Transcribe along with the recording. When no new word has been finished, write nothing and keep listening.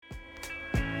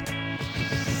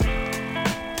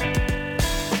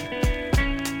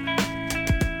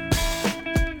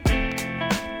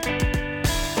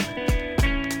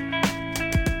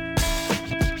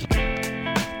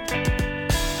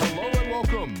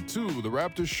Welcome to the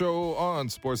Raptors show on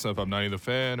Sportsnet 590 The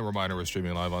Fan. A reminder, we're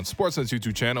streaming live on Sportsnet's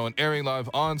YouTube channel and airing live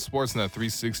on Sportsnet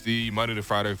 360 Monday to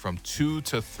Friday from 2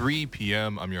 to 3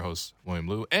 p.m. I'm your host, William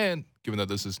Liu. And given that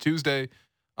this is Tuesday,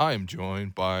 I am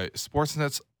joined by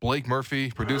Sportsnet's Blake Murphy,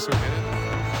 producer.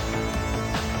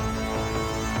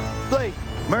 Blake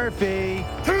Murphy.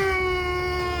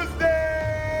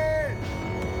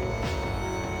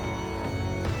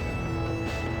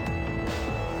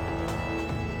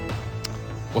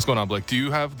 What's going on, Blake? Do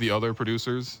you have the other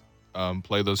producers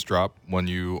play this drop when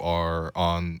you are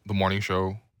on the morning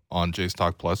show on Jay's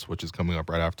Talk Plus, which is coming up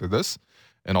right after this,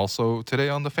 and also today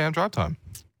on the Fan Drive Time?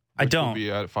 I don't. Will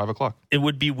be at 5 o'clock. It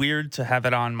would be weird to have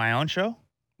it on my own show.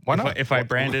 Why not? If I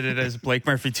branded it as Blake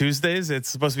Murphy Tuesdays, it's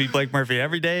supposed to be Blake Murphy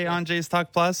every day on Jay's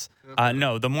Talk Plus.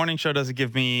 No, the morning show doesn't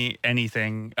give me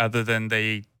anything other than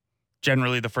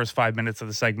generally the first 5 minutes of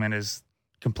the segment is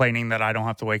complaining that I don't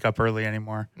have to wake up early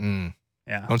anymore.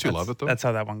 Yeah. Don't you love it, though? That's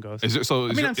how that one goes.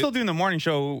 I'm still doing the morning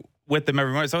show with them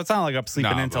every morning, so it's not like I'm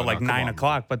sleeping until 9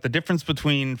 o'clock, but the difference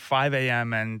between 5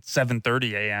 a.m. and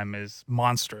 7:30 a.m. is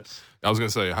monstrous. I was going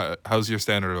to say, how's your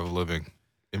standard of living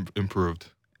improved?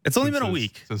 It's only been a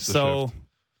week, so...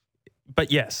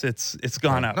 But yes, it's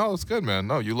gone up. No, it's good, man.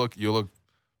 No, you look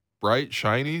bright,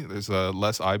 shiny. There's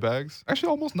less eye bags. Actually,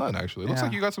 almost none, actually. It looks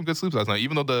like you got some good sleep last night,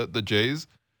 even though the Jays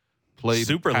played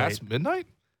super past late. Midnight?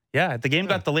 Yeah, the game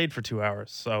got delayed for 2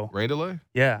 hours. So rain delay?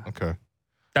 Yeah. Okay.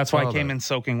 That's why I came in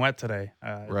soaking wet today.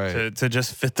 Right. To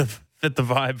just fit the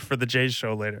vibe for the Jays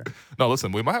show later. No,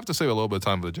 listen, we might have to save a little bit of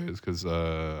time for the Jays because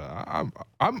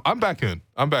I'm back in.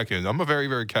 I'm a very,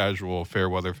 very casual fair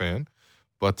weather fan.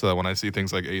 But when I see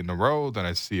things like 8 in a row, then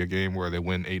I see a game where they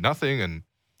win 8-0 and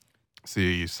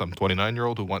see some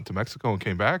 29-year-old who went to Mexico and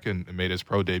came back and made his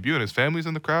pro debut and his family's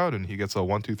in the crowd and he gets a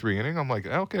 1-2-3 inning. I'm like,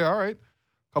 okay, all right.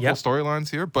 Couple of storylines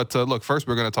here. But look, first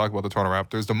we're going to talk about the Toronto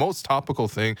Raptors. The most topical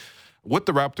thing with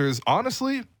the Raptors,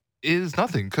 honestly, is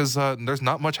nothing because there's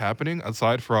not much happening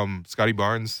aside from Scotty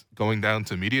Barnes going down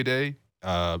to Media Day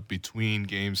between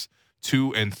games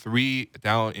 2 and 3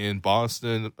 down in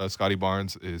Boston. Scotty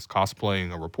Barnes is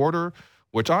cosplaying a reporter,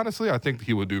 which honestly I think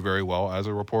he would do very well as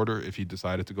a reporter if he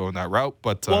decided to go in that route.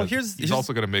 But he's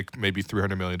also going to make maybe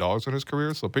 $300 million in his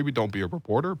career, so maybe don't be a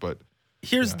reporter. But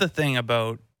here's the thing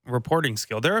about reporting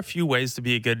skill. There are a few ways to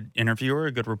be a good interviewer,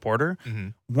 a good reporter. Mm-hmm.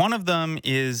 One of them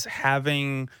is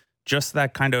having just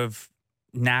that kind of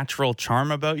natural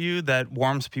charm about you that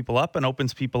warms people up and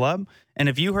opens people up. And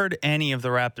if you heard any of the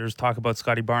Raptors talk about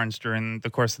Scotty Barnes during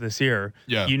the course of this year,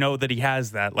 you know that he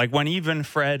has that. Like when even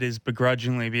Fred is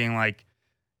begrudgingly being like,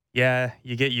 yeah,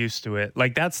 you get used to it.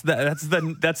 Like that's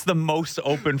the most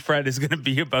open Fred is going to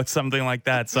be about something like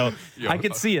that. So I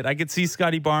could see it. I could see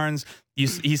Scotty Barnes.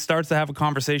 He starts to have a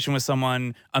conversation with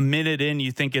someone. A minute in,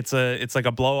 you think it's like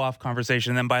a blow off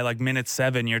conversation. Then by like minute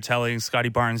 7, you're telling Scotty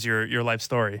Barnes your life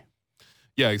story.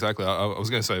 Yeah, exactly. I was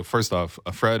going to say, first off,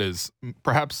 Fred is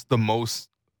perhaps the most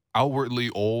outwardly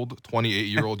old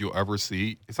 28-year-old you'll ever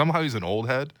see. Somehow he's an old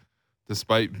head,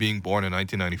 despite being born in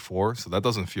 1994. So that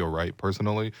doesn't feel right,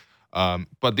 personally.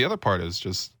 But the other part is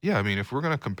just, if we're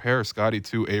going to compare Scotty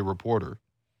to a reporter,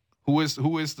 who is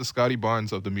the Scotty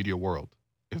Barnes of the media world,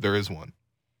 if there is one?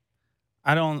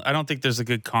 I don't think there's a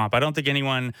good comp. I don't think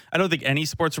any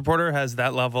sports reporter has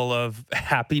that level of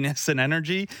happiness and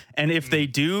energy. And if they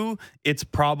do, it's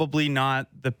probably not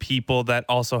the people that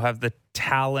also have the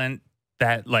talent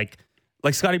that like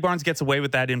Scotty Barnes gets away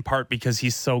with that in part because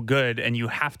he's so good and you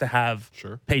have to have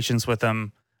patience with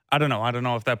him. I don't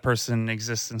know if that person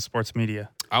exists in sports media.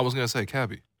 I was going to say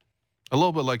Cabby. A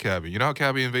little bit like Cabby. You know how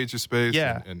Cabby invades your space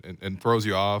and throws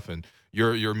you off and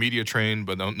you're media trained,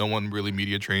 but no one really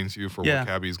media trains you for what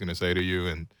Cabby is going to say to you.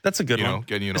 And that's a good one.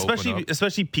 Getting you to open up.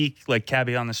 Especially peak like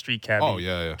Cabby on the street Cabby. Oh,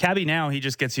 yeah. Cabby now, he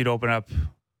just gets you to open up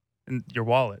your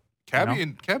wallet.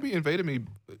 Cabby invaded me,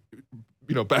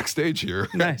 backstage here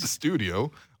at the studio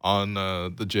on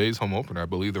the Jays home opener. I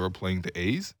believe they were playing the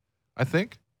A's, I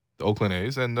think, the Oakland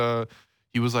A's. And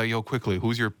he was like, yo, quickly,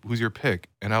 who's your pick?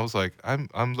 And I was like, I'm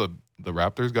the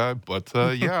Raptors guy, but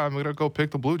I'm going to go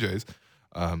pick the Blue Jays.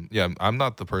 I'm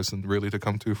not the person really to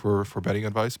come to for betting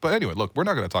advice. But anyway, look, we're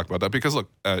not going to talk about that because, look,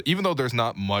 even though there's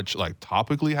not much like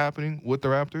topically happening with the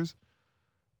Raptors,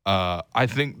 I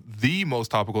think the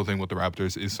most topical thing with the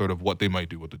Raptors is sort of what they might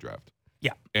do with the draft.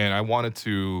 Yeah. And I wanted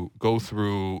to go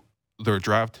through their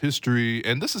draft history.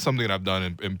 And this is something that I've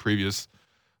done in previous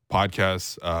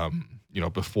podcasts,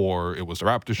 before it was the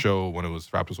Raptors show, when it was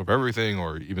Raptors with Everything,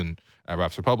 or even at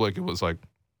Raps Republic. It was like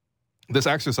this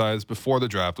exercise before the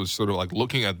draft was sort of like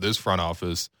looking at this front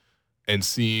office and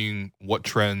seeing what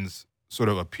trends sort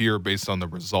of appear based on the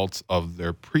results of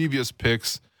their previous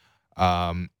picks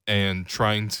and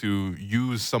trying to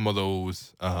use some of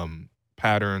those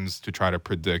patterns to try to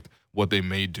predict what they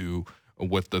may do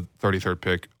with the 33rd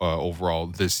pick overall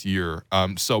this year.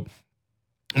 So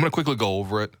I'm going to quickly go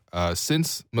over it.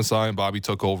 Since Masai and Bobby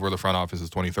took over the front office in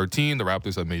 2013, the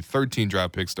Raptors have made 13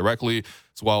 draft picks directly,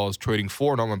 as well as trading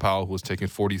for Norman Powell, who was taken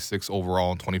 46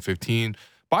 overall in 2015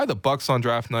 by the Bucks on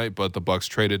draft night, but the Bucks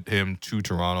traded him to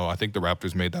Toronto. I think the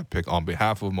Raptors made that pick on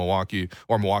behalf of Milwaukee,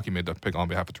 or Milwaukee made that pick on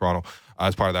behalf of Toronto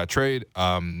as part of that trade.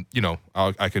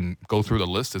 I can go through the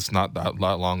list. It's not that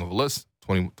long of a list.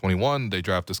 2021, they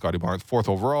drafted Scotty Barnes 4th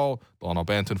overall, Delano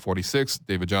Banton 46th,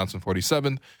 David Johnson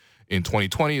 47th. In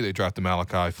 2020, they drafted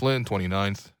Malachi Flynn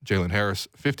 29th, Jalen Harris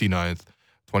 59th.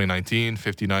 2019,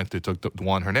 59th, they took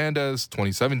Juan Hernandez.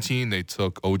 2017, they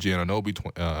took OG Anunoby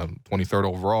 23rd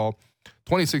overall.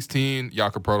 2016,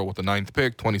 Jakob Poeltl with the 9th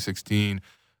pick. 2016,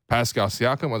 Pascal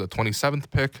Siakam with the 27th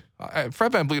pick.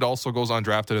 Fred VanVleet also goes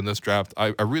undrafted in this draft.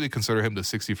 I really consider him the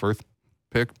 61st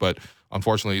pick, but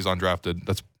unfortunately he's undrafted.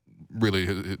 That's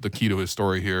really the key to his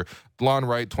story here. DeLon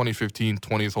Wright, 2015,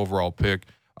 20th overall pick.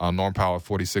 Norm Powell at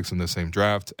 46 in the same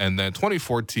draft. And then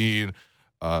 2014,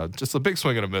 just a big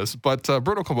swing and a miss. But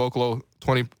Bruno Caboclo,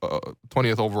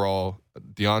 20th overall.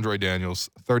 DeAndre Daniels,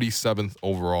 37th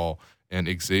overall. And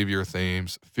Xavier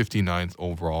Thames, 59th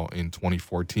overall in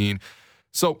 2014.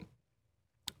 So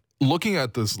looking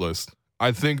at this list,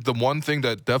 I think the one thing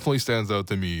that definitely stands out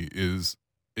to me is,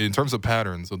 in terms of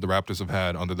patterns that the Raptors have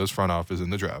had under this front office in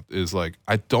the draft, is like,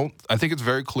 I think it's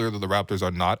very clear that the Raptors are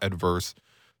not adverse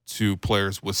to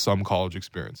players with some college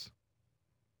experience.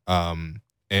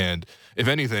 And if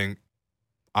anything,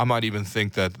 I might even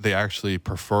think that they actually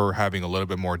prefer having a little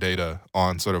bit more data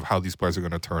on sort of how these players are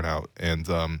going to turn out.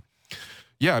 And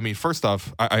yeah, I mean, first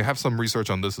off, I have some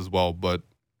research on this as well, but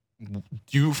do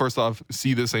you first off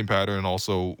see the same pattern? And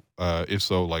also, if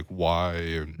so, like why?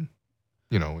 And,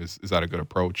 is that a good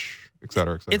approach, et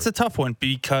cetera, et cetera? It's a tough one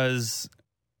because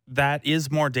that is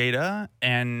more data,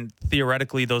 and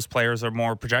theoretically those players are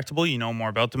more projectable. You know more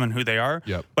about them and who they are.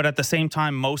 Yep. But at the same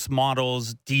time, most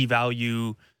models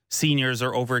devalue seniors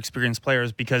or overexperienced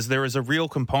players because there is a real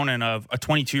component of a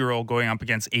 22-year-old going up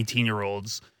against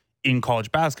 18-year-olds in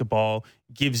college basketball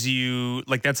gives you,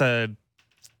 like, that's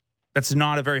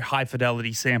not a very high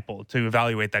fidelity sample to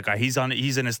evaluate that guy. He's in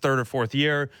his 3rd or 4th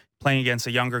year playing against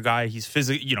a younger guy. He's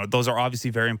those are obviously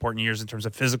very important years in terms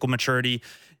of physical maturity.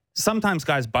 Sometimes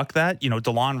guys buck that.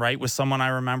 DeLon Wright was someone I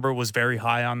remember was very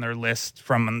high on their list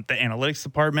from the analytics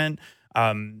department.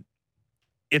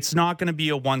 It's not going to be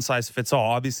a one size fits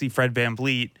all. Obviously, Fred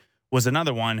VanVleet was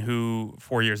another one who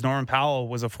 4 years. Norman Powell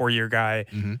was a 4-year guy.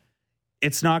 Mm-hmm.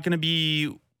 It's not going to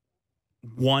be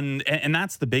one, and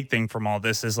that's the big thing from all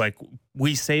this is, like,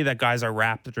 we say that guys are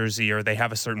Raptorsy or they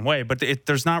have a certain way, but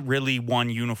there's not really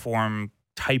one uniform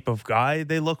type of guy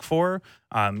they look for.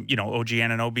 OG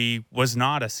Anunoby was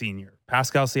not a senior.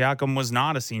 Pascal Siakam was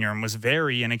not a senior and was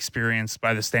very inexperienced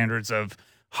by the standards of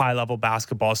high-level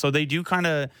basketball. So they do kind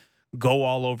of go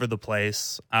all over the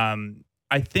place.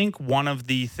 I think one of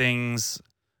the things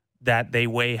that they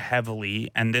weigh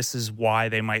heavily, and this is why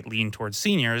they might lean towards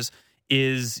seniors,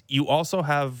 is you also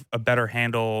have a better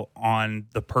handle on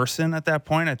the person at that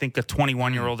point. I think a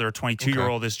 21-year-old or a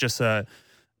 22-year-old is just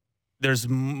there's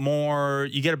more,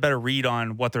 you get a better read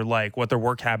on what they're like, what their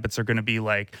work habits are going to be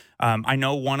like. I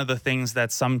know one of the things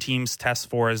that some teams test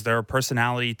for is there are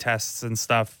personality tests and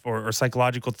stuff or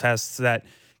psychological tests that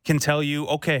can tell you,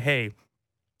 okay, hey,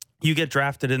 you get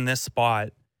drafted in this spot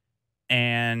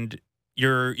and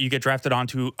you get drafted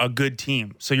onto a good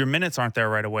team. So your minutes aren't there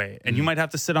right away. And you might have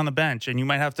to sit on the bench and you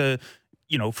might have to,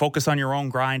 focus on your own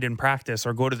grind in practice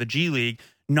or go to the G League.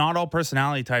 Not all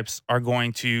personality types are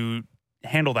going to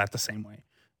handle that the same way.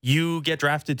 You get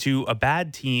drafted to a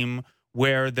bad team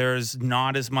where there's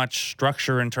not as much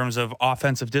structure in terms of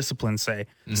offensive discipline, say.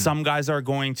 Some guys are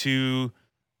going to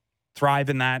thrive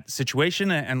in that situation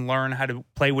and learn how to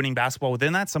play winning basketball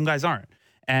within that. Some guys aren't.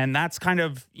 And that's kind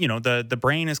of, the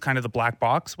brain is kind of the black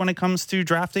box when it comes to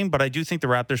drafting. But I do think the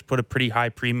Raptors put a pretty high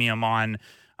premium on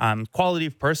quality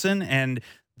of person and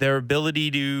their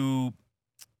ability to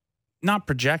not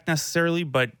project necessarily,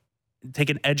 but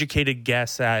take an educated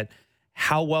guess at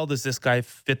how well does this guy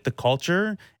fit the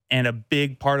culture. And a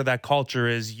big part of that culture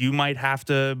is you might have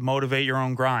to motivate your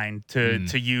own grind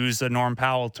to use a Norm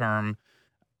Powell term.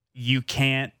 You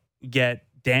can't get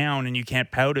down and you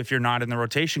can't pout if you're not in the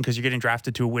rotation because you're getting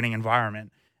drafted to a winning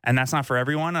environment. And that's not for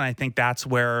everyone. And I think that's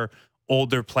where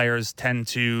older players tend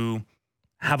to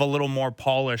have a little more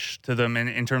polish to them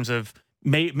in terms of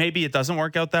maybe it doesn't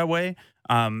work out that way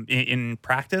in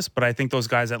practice, but I think those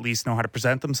guys at least know how to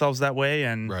present themselves that way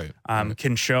and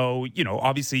can show,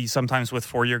 obviously sometimes with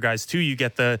 4-year guys too, you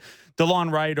get the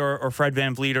DeLon Wright or Fred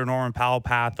VanVleet or Norman Powell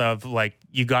path of like,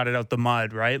 you got it out the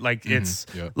mud, right? Like it's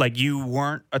like you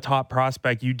weren't a top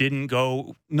prospect. You didn't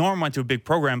go, Norm went to a big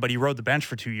program, but he rode the bench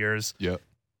for 2 years. Yeah.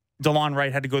 DeLon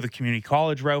Wright had to go the community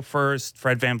college route first.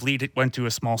 Fred VanVleet went to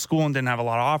a small school and didn't have a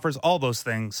lot of offers, all those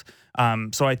things.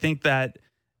 So I think that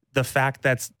the fact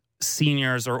that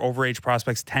seniors or overage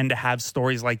prospects tend to have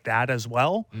stories like that as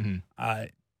well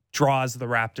draws the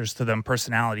Raptors to them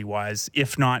personality-wise,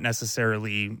 if not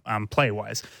necessarily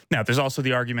play-wise. Now, there's also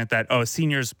the argument that,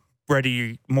 seniors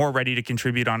more ready to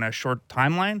contribute on a short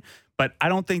timeline, but I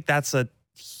don't think that's a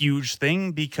huge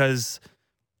thing because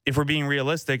if we're being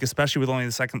realistic, especially with only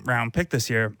the second-round pick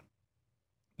this year,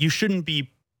 you shouldn't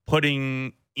be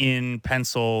putting in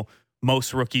pencil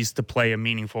most rookies to play a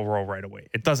meaningful role right away.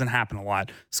 It doesn't happen a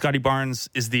lot. Scotty Barnes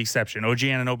is the exception. OG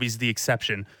Anunoby is the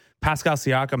exception. Pascal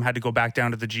Siakam had to go back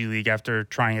down to the G League after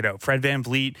trying it out. Fred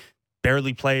VanVleet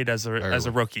barely played as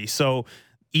a rookie. So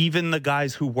even the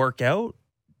guys who work out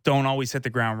don't always hit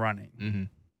the ground running. Mm-hmm.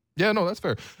 Yeah, no, that's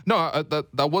fair. No,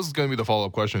 that was going to be the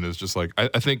follow-up question is just like,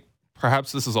 I think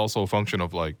perhaps this is also a function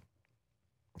of like,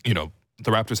 the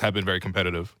Raptors have been very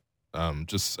competitive.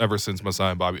 Just ever since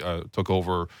Masai and Bobby took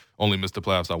over, only missed the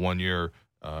playoffs that 1 year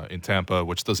in Tampa,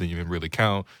 which doesn't even really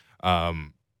count.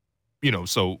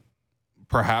 So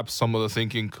perhaps some of the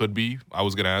thinking could be, I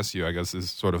was going to ask you, I guess, is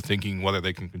sort of thinking whether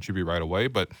they can contribute right away.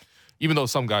 But even though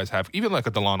some guys have, even like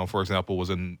a Delano, for example, was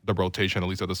in the rotation, at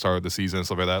least at the start of the season and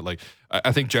stuff like that. Like,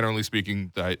 I think generally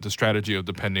speaking, the strategy of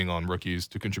depending on rookies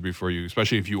to contribute for you,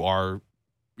 especially if you are,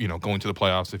 going to the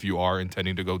playoffs, if you are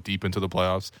intending to go deep into the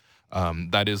playoffs,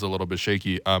 that is a little bit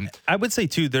shaky. I would say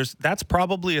too, that's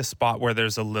probably a spot where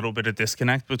there's a little bit of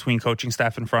disconnect between coaching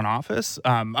staff and front office.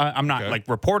 I'm not like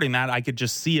reporting that. I could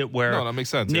just see it where that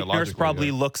makes sense. Nick Nurse probably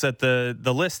looks at the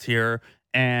list here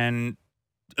and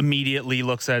immediately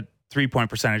looks at 3-point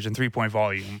percentage and 3-point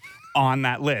volume on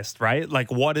that list, right? Like,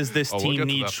 what does this team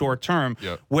need short term?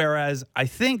 Yep. Whereas I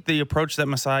think the approach that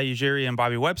Masai Ujiri and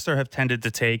Bobby Webster have tended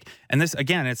to take, and this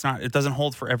again, it doesn't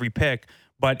hold for every pick,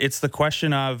 but it's the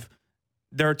question of,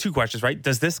 there are two questions, right?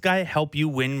 Does this guy help you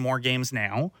win more games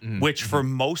now? Which for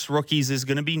most rookies is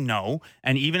going to be no.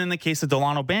 And even in the case of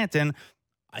Delano Banton,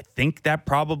 I think that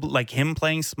probably, like him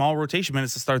playing small rotation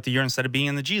minutes to start the year instead of being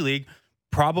in the G League,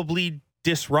 probably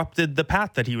disrupted the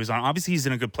path that he was on. Obviously, he's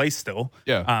in a good place still.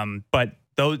 Yeah. But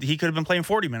though he could have been playing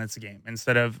 40 minutes a game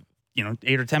instead of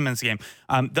 8 or 10 minutes a game.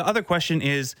 The other question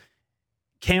is,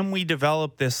 can we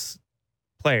develop this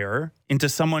player into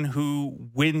someone who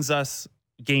wins us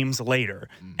games later?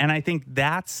 And I think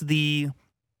that's the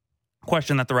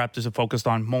question that the Raptors have focused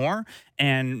on more.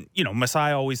 And,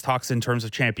 Masai always talks in terms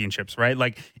of championships, right?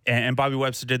 Like, and Bobby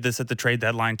Webster did this at the trade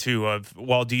deadline too of,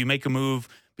 well, do you make a move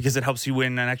because it helps you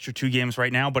win an extra 2 games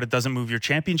right now, but it doesn't move your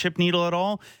championship needle at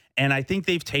all? And I think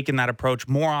they've taken that approach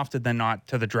more often than not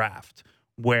to the draft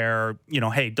where,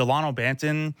 hey, Delano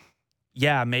Banton,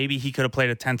 yeah, maybe he could have played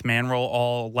a 10th man role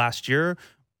all last year,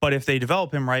 but if they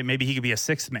develop him right, maybe he could be a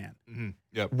 6th man.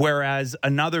 Yep. Whereas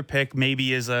another pick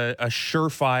maybe is a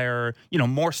surefire,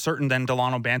 more certain than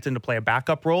Delano Banton to play a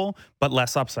backup role, but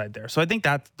less upside there. So I think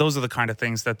that those are the kind of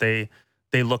things that they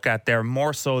look at there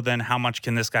more so than how much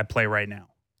can this guy play right now.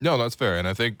 No, that's fair. And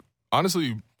I think,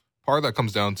 honestly, part of that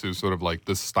comes down to sort of like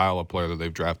this style of player that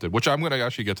they've drafted, which I'm going to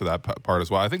actually get to that part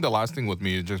as well. I think the last thing with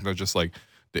me is just like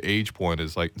the age point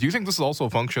is like, do you think this is also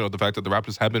a function of the fact that the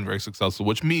Raptors have been very successful,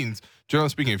 which means, generally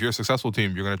speaking, if you're a successful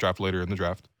team, you're going to draft later in the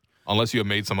draft, unless you have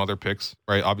made some other picks,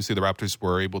 right? Obviously, the Raptors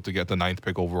were able to get the 9th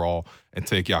pick overall and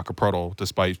take Jakob Poeltl,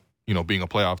 despite, being a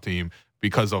playoff team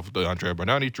because of the Andrea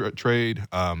Bernardi trade.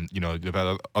 You've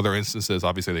had other instances.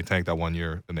 Obviously, they tanked that 1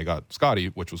 year and they got Scotty,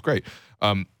 which was great.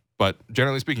 But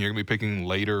generally speaking, you're going to be picking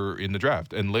later in the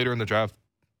draft. And later in the draft,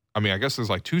 I mean, I guess there's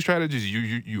like 2 strategies.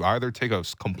 You either take a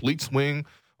complete swing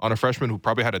on a freshman who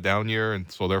probably had a down year,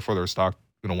 and so therefore their stock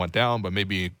went down, but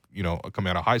maybe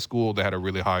coming out of high school they had a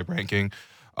really high ranking,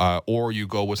 or you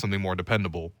go with something more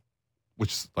dependable,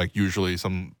 which is like usually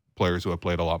some players who have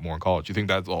played a lot more in college. You think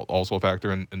that's also a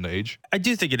factor in the age? I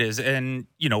do think it is. And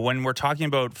when we're talking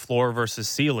about floor versus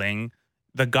ceiling,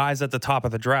 the guys at the top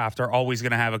of the draft are always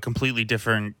going to have a completely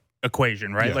different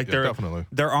equation, right? Definitely.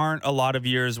 There aren't a lot of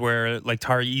years where like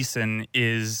Tari Eason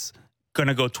is going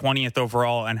to go 20th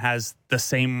overall and has the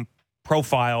same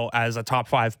profile as a top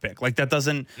 5 pick. Like that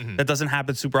doesn't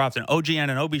happen super often. OG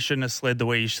Anunoby shouldn't have slid the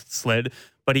way he slid,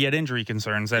 but he had injury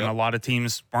concerns, and a lot of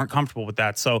teams weren't comfortable with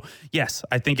that. So yes,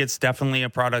 I think it's definitely a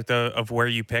product of where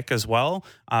you pick as well.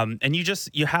 And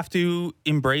you have to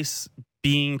embrace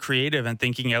being creative and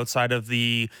thinking outside of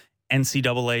the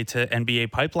NCAA to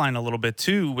NBA pipeline a little bit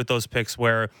too with those picks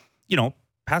where,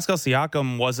 Pascal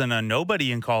Siakam wasn't a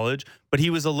nobody in college, but he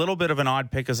was a little bit of an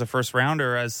odd pick as a first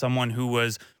rounder, as someone who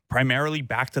was primarily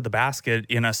back to the basket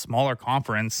in a smaller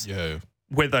conference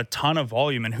with a ton of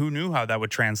volume, and who knew how that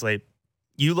would translate.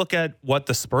 You look at what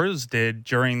the Spurs did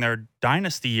during their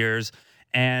dynasty years,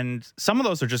 and some of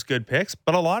those are just good picks,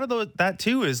 but a lot of that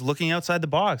too is looking outside the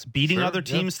box, beating other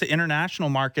teams to international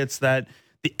markets that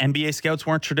the NBA scouts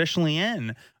weren't traditionally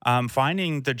in,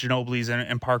 finding the Ginobilis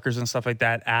and Parkers and stuff like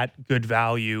that at good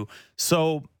value.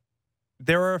 So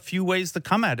there are a few ways to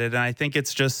come at it, and I think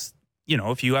it's just,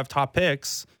 if you have top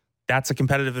picks, that's a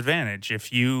competitive advantage.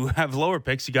 If you have lower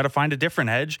picks, you got to find a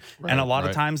different edge. And a lot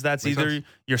of times that's Makes either sense.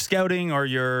 Your scouting or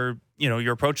your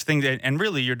approach thing, and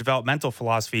really your developmental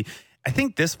philosophy. I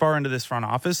think this far into this front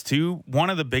office too, one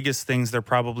of the biggest things they're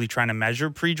probably trying to measure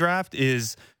pre-draft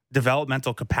is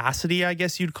developmental capacity, I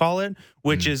guess you'd call it,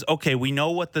 which is, okay, we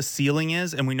know what the ceiling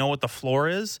is and we know what the floor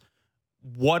is.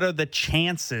 What are the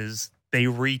chances they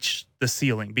reach the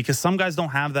ceiling? Because some guys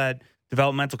don't have that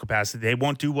developmental capacity. They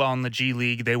won't do well in the G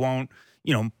League. They won't,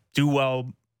 do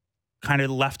well kind of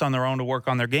left on their own to work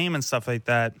on their game and stuff like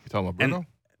that. You talking about Bruno?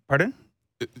 Pardon?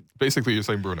 Basically, you're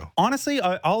saying Bruno. Honestly,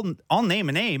 I'll name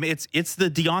a name. It's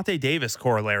the Deontay Davis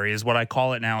corollary is what I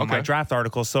call it now in my draft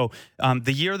article. So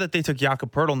the year that they took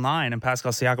Jakob Poeltl 9 and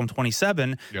Pascal Siakam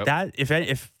 27, that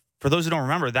if for those who don't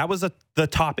remember, that was the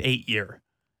top 8 year.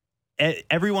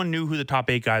 Everyone knew who the top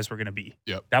 8 guys were going to be.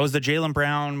 Yep. That was the Jaylen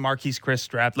Brown, Marquise Chris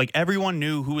draft. Like everyone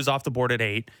knew who was off the board at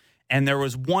 8, and there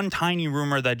was one tiny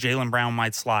rumor that Jaylen Brown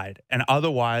might slide, and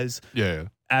otherwise,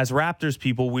 as Raptors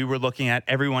people, we were looking at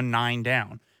everyone 9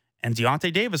 down. And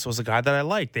Deontay Davis was a guy that I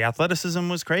liked. The athleticism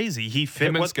was crazy. He fit.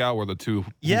 Him and Scout were the two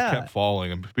who kept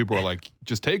falling, and people were like,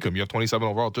 "Just take him. You have 27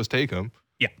 overall. Just take him."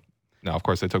 Yeah. Now, of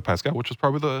course, they took Pascal, which was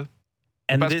probably the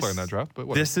best player in that draft. But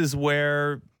whatever. This is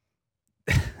where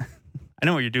I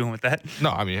know what you're doing with that.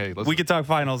 No, I mean, hey, we could talk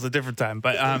finals a different time,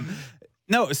 but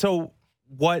no. So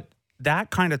what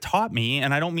that kind of taught me,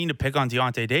 and I don't mean to pick on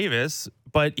Deontay Davis,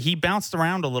 but he bounced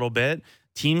around a little bit.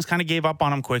 Teams kind of gave up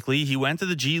on him quickly. He went to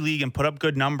the G League and put up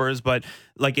good numbers, but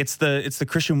like it's the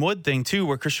Christian Wood thing too,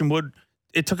 where Christian Wood,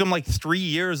 it took him like 3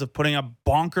 years of putting up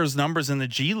bonkers numbers in the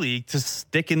G League to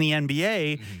stick in the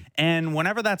NBA. Mm-hmm. And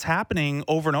whenever that's happening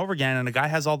over and over again, and a guy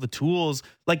has all the tools,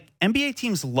 like NBA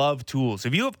teams love tools.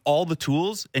 If you have all the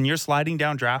tools and you're sliding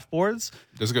down draft boards,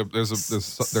 there's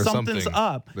something's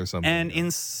up. There's something, and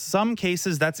in some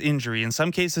cases that's injury. In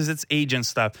some cases it's agent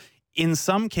stuff. In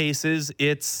some cases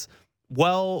it's,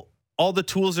 well, all the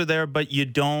tools are there, but you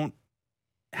don't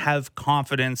have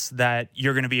confidence that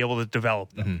you're going to be able to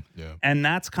develop them. Mm-hmm, yeah. And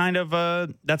that's kind of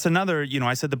that's another,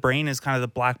 I said the brain is kind of the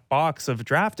black box of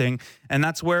drafting. And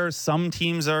that's where some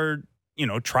teams are,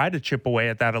 try to chip away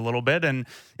at that a little bit. And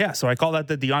yeah, so I call that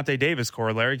the Deontay Davis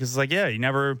corollary, because it's like,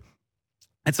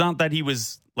 it's not that he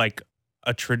was like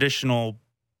a traditional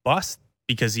bust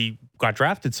because he got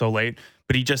drafted so late,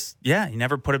 but he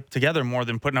never put it together more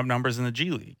than putting up numbers in the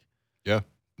G League. Yeah.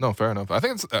 No, fair enough. I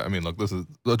think look,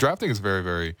 the drafting is very,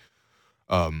 very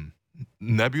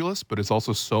nebulous, but it's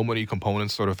also so many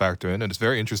components sort of factor in, and it's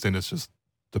very interesting. It's just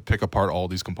to pick apart all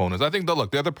these components. I think the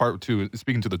other part too,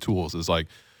 speaking to the tools, is like,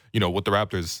 with the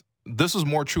Raptors, this was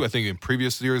more true, I think, in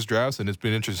previous years' drafts, and it's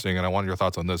been interesting, and I wanted your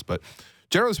thoughts on this. But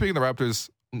generally speaking, the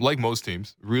Raptors, like most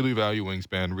teams, really value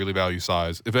wingspan, really value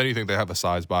size. If anything, they have a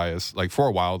size bias. Like for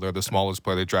a while, the smallest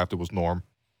player they drafted was Norm,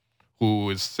 who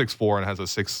is 6'4" and has a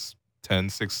 6'10",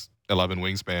 6'11"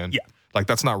 wingspan. Yeah. Like,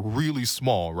 that's not really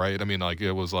small, right? I mean, like,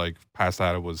 it was like, past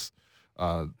that, it was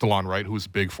DeLon Wright, who's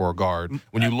big for a guard.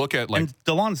 When you look at, like... And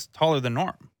DeLon's taller than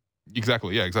Norm.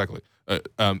 Exactly, yeah, exactly.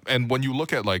 And when you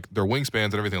look at, like, their wingspans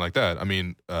and everything like that, I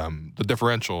mean, the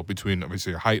differential between, obviously,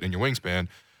 your height and your wingspan,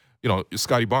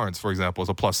 Scotty Barnes, for example, is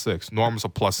a +6. Norm's a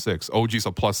 +6. OG's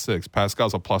a +6.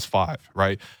 Pascal's a +5,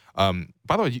 right?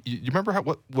 By the way, you remember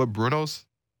what Bruno's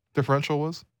differential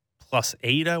was?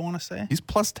 +8, I want to say. He's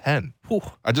 +10. Whew.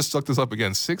 I just looked this up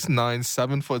again. 6'9",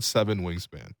 7'7"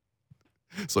 wingspan.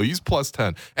 So he's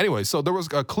 +10. Anyway, so there was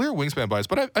a clear wingspan bias,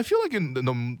 but I feel like in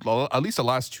at least the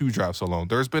last 2 drafts alone,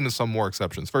 there's been some more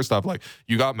exceptions. First off, like,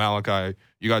 you got Malachi,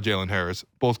 you got Jalen Harris,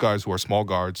 both guys who are small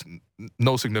guards,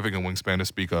 no significant wingspan to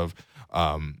speak of.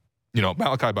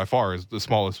 Malachi by far is the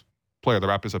smallest player the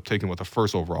Raptors have taken with a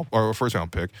first overall or a first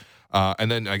round pick.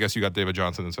 And then I guess you got David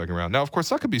Johnson in the second round. Now, of course,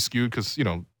 that could be skewed because,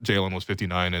 Jalen was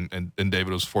 59 and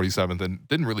David was 47th and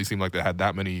didn't really seem like they had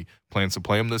that many plans to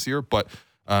play him this year. But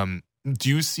do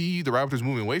you see the Raptors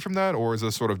moving away from that? Or is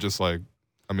this sort of just like,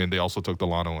 they also took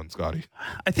Delano and Scotty.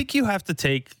 I think you have to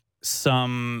take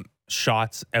some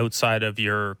shots outside of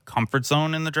your comfort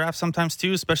zone in the draft sometimes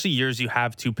too, especially years you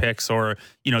have 2 picks or,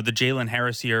 the Jalen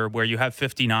Harris year where you have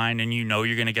 59 and you're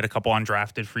going to get a couple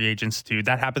undrafted free agents too.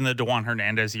 That happened the DeJuan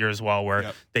Hernandez year as well,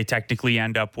 where they technically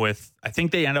end up with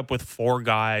 4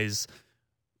 guys,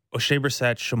 O'Shea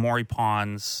Brissett, Shamori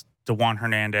Pons, DeJuan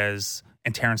Hernandez,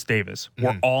 and Terrence Davis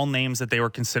were all names that they were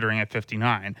considering at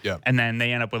 59. And then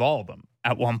they end up with all of them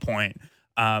at one point.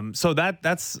 So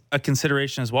that's a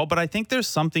consideration as well. But I think there's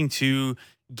something to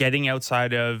getting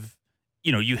outside of,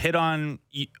 you hit on,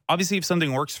 obviously if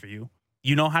something works for you,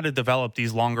 you know how to develop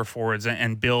these longer forwards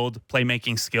and build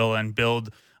playmaking skill and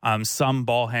build some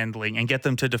ball handling and get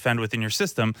them to defend within your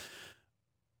system.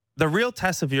 The real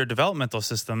test of your developmental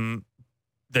system,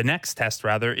 the next test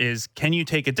rather, is can you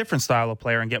take a different style of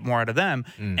player and get more out of them?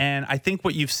 And I think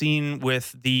what you've seen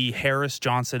with the Harris,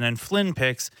 Johnson, and Flynn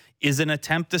picks is an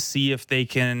attempt to see if they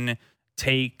can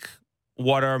take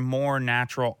what are more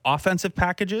natural offensive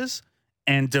packages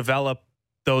and develop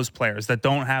those players that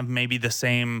don't have maybe the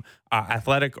same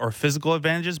athletic or physical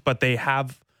advantages, but they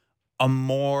have a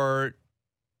more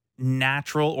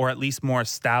natural or at least more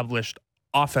established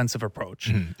offensive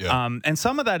approach. And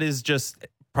some of that is just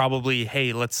probably,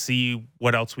 hey, let's see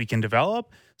what else we can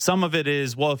develop. Some of it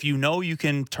is, well, if you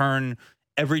can turn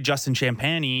every Justin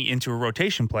Champagny into a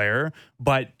rotation player,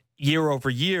 but year over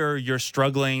year, you're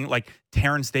struggling, like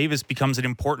Terrence Davis becomes an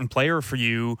important player for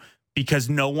you because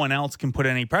no one else can put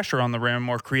any pressure on the rim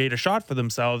or create a shot for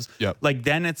themselves. Like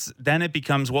then it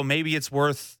becomes, well, maybe it's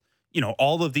worth,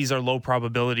 all of these are low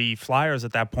probability flyers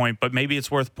at that point, but maybe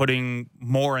it's worth putting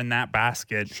more in that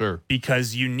basket. Sure.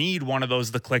 Because you need one of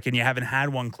those to click and you haven't had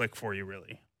one click for you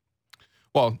really.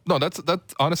 Well, no, that's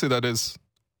honestly, that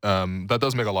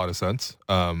does make a lot of sense.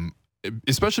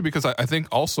 Especially because I think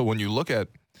also when you look at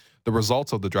the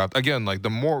results of the draft, again, like the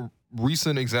more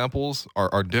recent examples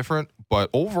are different, but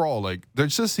overall, like there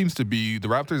just seems to be, the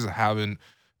Raptors haven't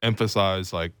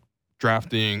emphasized like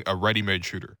drafting a ready-made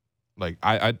shooter. Like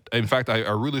in fact, I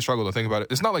really struggle to think about it.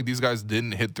 It's not like these guys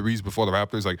didn't hit threes before the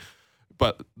Raptors, like,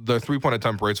 but the 3-point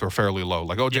attempt rates were fairly low.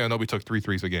 Like OJ Anunoby took 3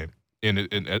 threes a game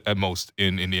at most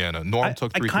in Indiana. Norm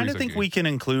took 3 threes a game. I kind of think we can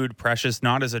include Precious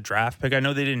not as a draft pick. I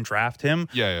know they didn't draft him,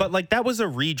 but like that was a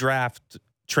redraft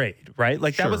trade, right?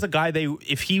 Like that was a guy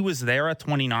if he was there at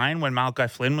 29 when Malachi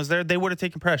Flynn was there, they would have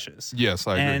taken Precious. Yes,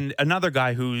 I agree. And another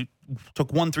guy who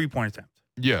took 1 3-point attempt.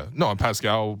 Yeah, no, and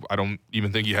Pascal, I don't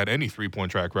even think he had any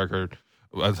 3-point track record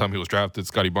by the time he was drafted.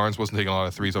 Scotty Barnes wasn't taking a lot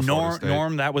of threes.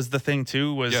 Norm, that was the thing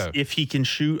too, was if he can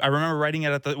shoot. I remember writing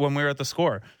it when we were at the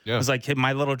Score. It was like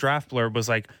my little draft blurb was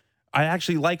like, I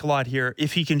actually like a lot here.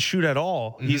 If he can shoot at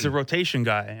all, he's a rotation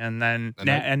guy. And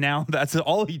now that's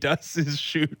all he does is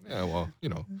shoot. Yeah, well,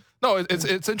 no,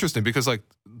 it's interesting because like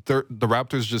the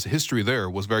Raptors' just history there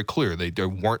was very clear. They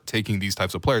weren't taking these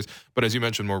types of players. But as you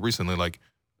mentioned more recently, like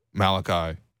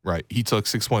Malachi, right? He took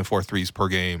 6.4 threes per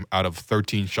game out of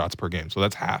 13 shots per game. So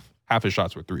that's half his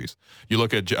shots were threes. You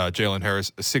look at Jalen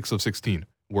Harris, 6 of 16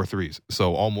 were threes.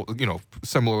 So almost,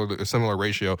 similar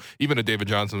ratio. Even a David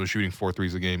Johnson was shooting 4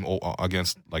 threes a game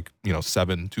against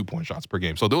 7 2-point shots per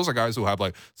game. So those are guys who have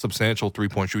like substantial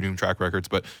 3-point shooting track records.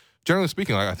 But generally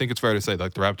speaking, I think it's fair to say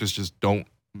like the Raptors just don't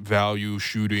value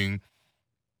shooting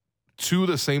to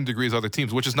the same degree as other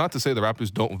teams, which is not to say the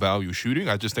Raptors don't value shooting.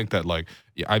 I just think that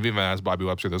I've even asked Bobby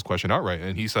Webster this question outright,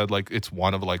 and he said like it's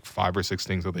one of like 5 or 6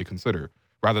 things that they consider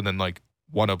rather than like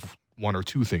one or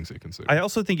 2 things they consider. I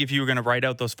also think if you were going to write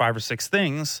out those 5 or 6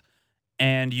 things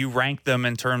and you rank them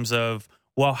in terms of,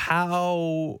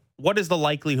 well, what is the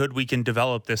likelihood we can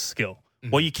develop this skill?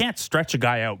 Well, you can't stretch a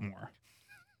guy out more.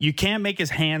 You can't make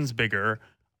his hands bigger.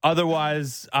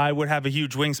 Otherwise, I would have a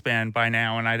huge wingspan by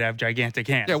now, and I'd have gigantic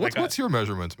hands. Yeah, what's your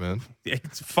measurements, man?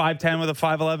 It's 5'10" with a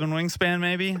 5'11" wingspan,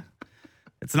 maybe.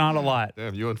 It's not a lot.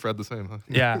 Damn, you and Fred the same, huh?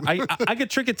 Yeah, I could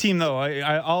trick a team though.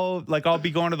 I'll be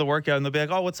going to the workout, and they'll be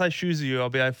like, "Oh, what size shoes are you?" I'll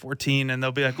be like 14, and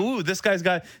they'll be like, "Ooh, this guy's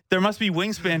got. There must be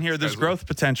wingspan here. There's growth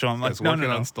potential." I'm like, "No,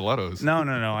 on stilettos." No.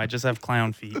 I just have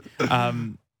clown feet.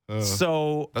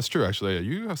 So that's true. Actually,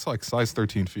 you have like size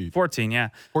 13 feet. 14, yeah.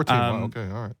 14. Wow, okay,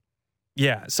 all right.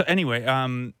 Yeah. So anyway,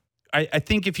 I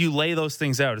think if you lay those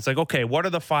things out, it's like, okay, what are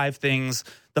the 5 things?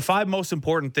 The 5 most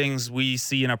important things we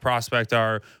see in a prospect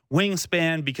are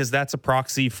wingspan, because that's a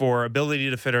proxy for ability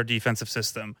to fit our defensive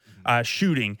system,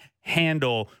 shooting,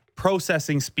 handle,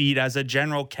 processing speed as a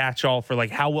general catch-all for like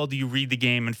how well do you read the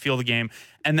game and feel the game.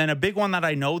 And then a big one that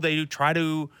I know they try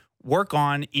to work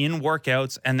on in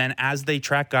workouts, and then as they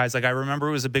track guys, like I remember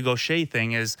it was a big O'Shea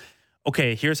thing is,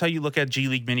 okay, here's how you look at G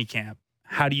League minicamp.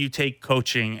 How do you take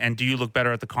coaching, and do you look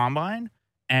better at the combine?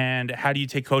 And how do you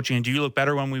take coaching, and do you look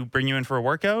better when we bring you in for a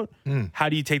workout? How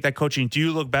do you take that coaching? Do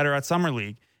you look better at summer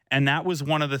league? And that was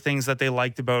one of the things that they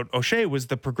liked about O'Shea was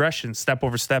the progression step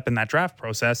over step in that draft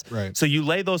process. Right. So you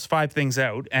lay those 5 things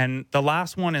out, and the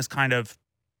last one is kind of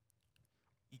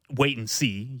wait and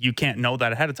see. You can't know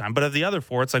that ahead of time. But of the other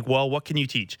 4, it's like, well, what can you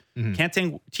teach? Can't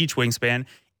teach wingspan.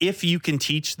 If you can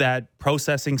teach that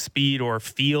processing speed or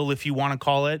feel, if you want to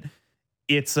call it,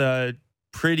 it's a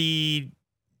pretty,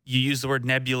 you used the word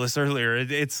nebulous earlier.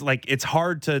 It's like, it's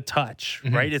hard to touch,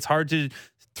 right? It's hard to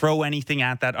throw anything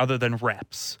at that other than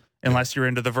reps, unless you're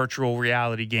into the virtual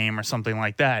reality game or something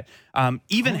like that.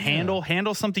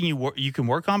 Handle something you can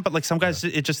work on, but like some guys,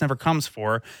 it just never comes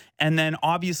for. And then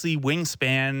obviously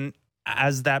wingspan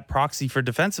as that proxy for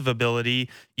defensive ability,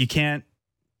 you can't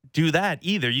do that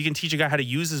either. You can teach a guy how to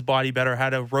use his body better, how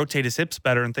to rotate his hips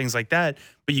better and things like that,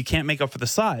 but you can't make up for the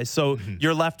size. So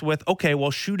you're left with, okay,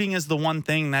 well, shooting is the one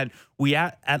thing that we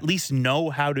at least know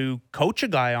how to coach a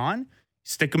guy on.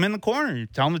 Stick them in the corner. You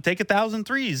tell them to take 1,000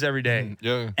 threes every day.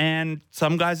 And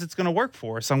some guys it's going to work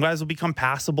for. Some guys will become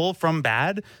passable from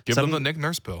bad. Give them the Nick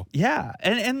Nurse pill. Yeah.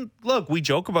 And look, we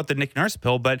joke about the Nick Nurse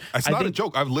pill, but it's not a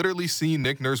joke. I've literally seen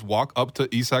Nick Nurse walk up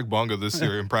to Isak Bonga this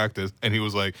year in practice, and he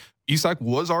was like, Isak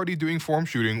was already doing form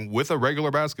shooting with a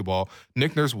regular basketball.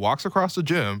 Nick Nurse walks across the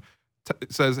gym,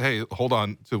 says, hey, hold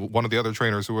on, to one of the other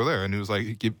trainers who were there. And he was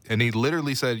like, and he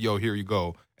literally said, yo, here you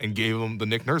go, and gave him the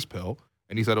Nick Nurse pill.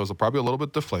 And he said it was probably a little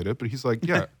bit deflated, but he's like,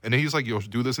 yeah. And then he's like, yo,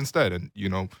 do this instead. And, you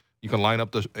know, you can line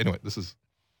up anyway, this is.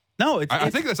 No, I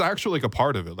think that's actually like a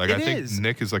part of it. Like, I think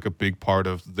Nick is like a big part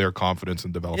of their confidence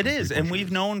and development. It is. And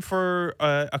we've known for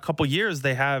a couple years,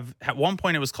 they have, at one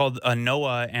point it was called a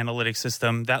NOAA analytics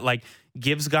system that like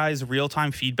gives guys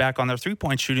real-time feedback on their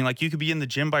three-point shooting. Like you could be in the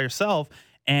gym by yourself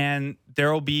and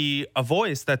there will be a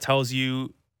voice that tells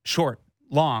you short,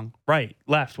 long, right,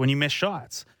 left when you miss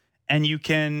shots. And you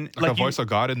can like a voice of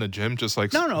God in the gym, just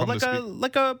like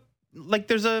like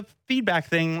there's a feedback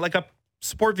thing, like a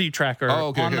Sport View tracker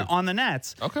on the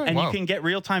nets. Okay, and you can get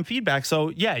real time feedback. So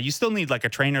yeah, you still need like a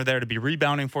trainer there to be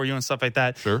rebounding for you and stuff like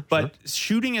that. But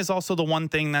shooting is also the one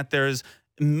thing that there's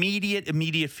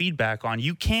immediate feedback on.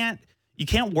 You can't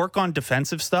work on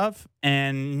defensive stuff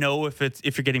and know if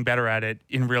you're getting better at it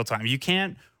in real time. You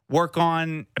can't work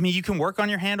on. I mean, you can work on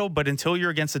your handle, but until you're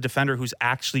against a defender who's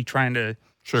actually trying to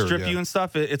strip you and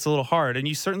stuff, it's a little hard. And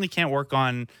you certainly can't work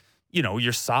on,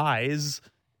 your size.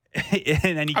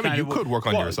 In any kind you could work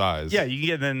on your size. Yeah, you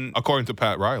can get in. According to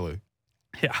Pat Riley.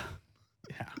 Yeah,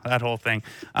 that whole thing.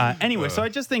 Anyway, so I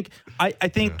just think I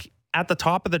think at the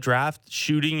top of the draft,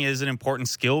 shooting is an important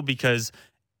skill because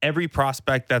every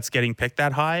prospect that's getting picked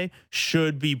that high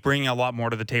should be bringing a lot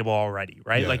more to the table already,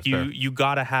 right? Yeah, like you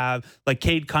got to have like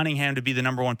Cade Cunningham to be the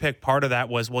number 1 pick. Part of that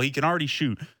was, well, he can already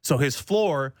shoot, so his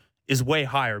floor is way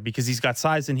higher because he's got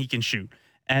size and he can shoot.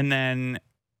 And then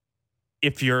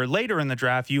if you're later in the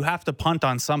draft, you have to punt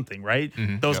on something, right?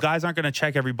 Those guys aren't going to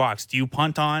check every box. Do you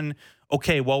punt on,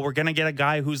 okay, well, we're going to get a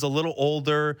guy who's a little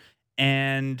older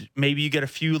and maybe you get a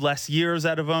few less years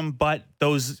out of him, but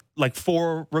those like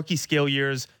 4 rookie scale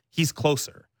years, he's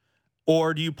closer.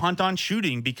 Or do you punt on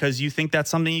shooting because you think that's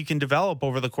something you can develop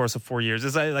over the course of 4 years?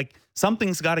 It's like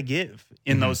something's got to give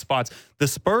in those spots. The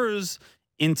Spurs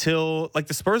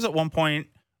at one point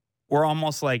were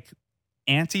almost like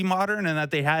anti-modern in that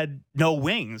they had no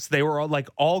wings. They were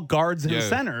all guards and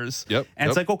centers.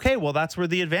 It's like, okay, well, that's where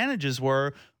the advantages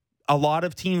were. A lot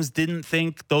of teams didn't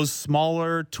think those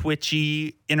smaller,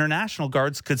 twitchy international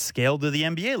guards could scale to the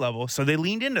NBA level, so they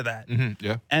leaned into that.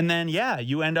 And then,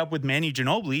 you end up with Manu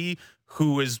Ginobili,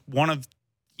 who is one of,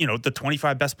 the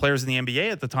 25 best players in the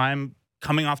NBA at the time,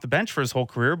 coming off the bench for his whole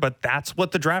career, but that's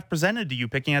what the draft presented to you,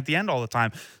 picking at the end all the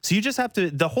time. So you just have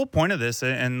to, the whole point of this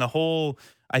and the whole,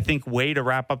 I think, way to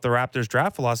wrap up the Raptors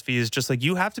draft philosophy is just like,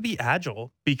 you have to be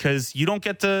agile because you don't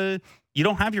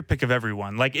have your pick of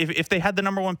everyone. Like if they had the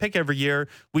number 1 pick every year,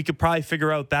 we could probably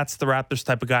figure out that's the Raptors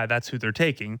type of guy. That's who they're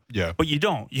taking. Yeah. But you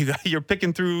don't. You're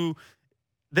picking through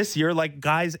this year like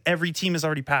guys every team has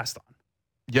already passed on.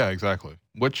 Yeah, exactly.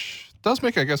 Which does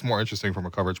make, I guess, more interesting from a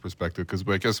coverage perspective because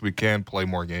I guess we can play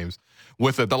more games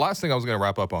with it. The last thing I was going to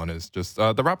wrap up on is just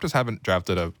the Raptors haven't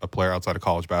drafted a player outside of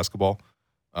college basketball,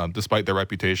 despite their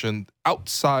reputation,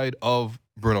 outside of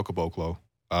Bruno Caboclo.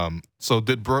 So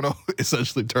did Bruno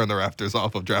essentially turn the Raptors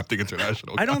off of drafting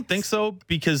international guys? I don't think so,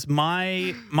 because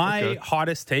my Okay.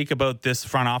 hottest take about this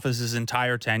front office's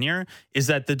entire tenure is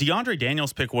that the DeAndre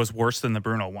Daniels pick was worse than the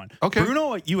Bruno one. Okay.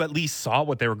 Bruno, you at least saw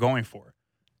what they were going for.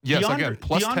 Yes, again,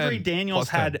 plus DeAndre 10, Daniels plus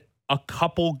 10. had a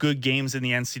couple good games in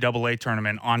the NCAA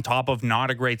tournament on top of not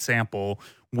a great sample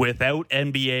without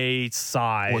NBA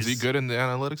size. Was he good in the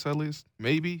analytics at least?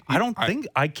 Maybe.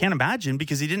 I can't imagine,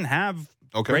 because he didn't have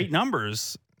great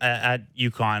numbers at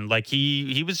UConn. Like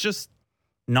he was just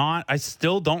not. I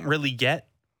still don't really get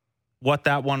what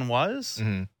that one was.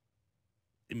 Mm-hmm.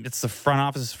 It's the front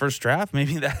office's first draft.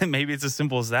 Maybe it's as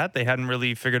simple as that. They hadn't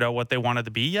really figured out what they wanted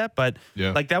to be yet. But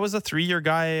like, that was a 3-year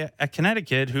guy at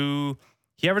Connecticut who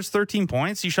he averaged 13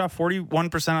 points. He shot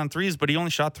 41% on threes, but he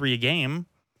only shot 3 a game,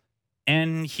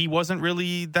 and he wasn't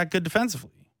really that good defensively.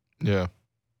 Yeah,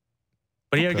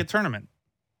 but he had a good tournament.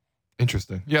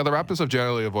 Interesting. Yeah, the Raptors have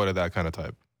generally avoided that kind of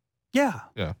type. Yeah.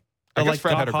 I guess like,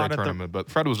 Fred had a got hot great at the- tournament,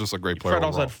 but Fred was just a great player. Fred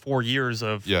also overall. had 4 years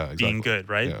of being good,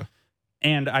 right? Yeah.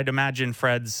 And I'd imagine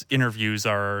Fred's interviews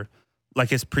are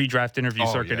like his pre-draft interview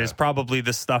circuit is probably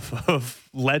the stuff of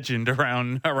legend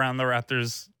around the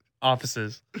Raptors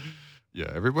offices.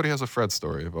 Yeah, everybody has a Fred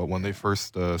story about when they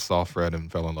first saw Fred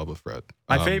and fell in love with Fred.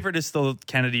 My favorite is still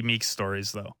Kennedy Meeks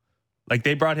stories, though. Like,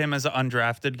 they brought him as an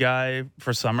undrafted guy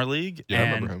for Summer League. Yeah,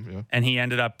 I remember him, yeah. And he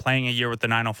ended up playing a year with the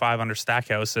 905 under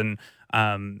Stackhouse. And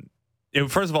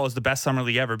first of all, it was the best Summer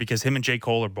League ever because him and J.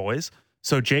 Cole are boys.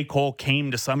 So J. Cole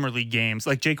came to Summer League games.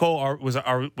 Like, J. Cole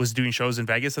was doing shows in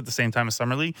Vegas at the same time as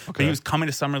Summer League. Okay. But he was coming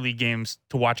to Summer League games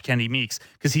to watch Kennedy Meeks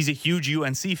because he's a huge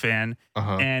UNC fan.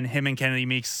 And him and Kennedy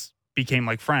Meeks became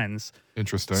like friends.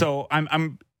 Interesting. So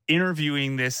I'm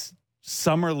interviewing this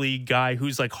Summer League guy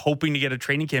who's like hoping to get a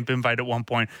training camp invite at one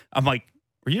point. I'm like,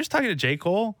 were you just talking to J.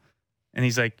 Cole? And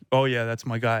he's like, oh yeah, that's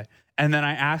my guy. And then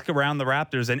I ask around the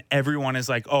Raptors and everyone is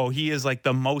like, oh, he is like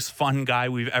the most fun guy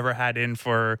we've ever had in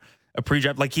for a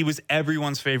pre-draft. Like, he was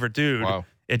everyone's favorite dude. Wow.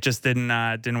 It just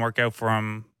didn't work out for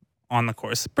him on the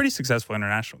course. Pretty successful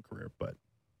international career, but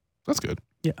that's good.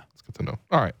 Yeah. It's good to know.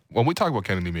 All right. When we talk about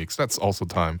Kennedy Meeks, that's also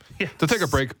time to take a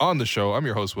break on the show. I'm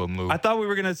your host, Will Lou. I thought we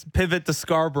were going to pivot to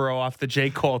Scarborough off the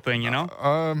J. Cole thing, you know?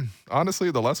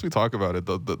 Honestly, the less we talk about it,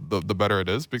 the better it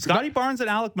is. Because Scotty Barnes and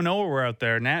Alec Manoa were out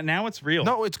there. Now it's real.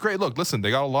 No, it's great. Look, listen,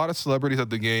 they got a lot of celebrities at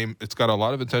the game. It's got a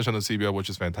lot of attention on the CBL, which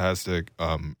is fantastic.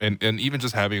 And even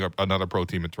just having another pro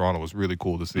team in Toronto was really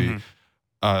cool to see.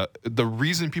 The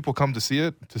reason people come to see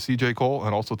it, to see J. Cole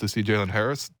and also to see Jalen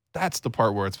Harris, that's the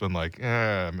part where it's been like,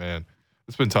 man,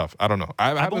 it's been tough. I don't know.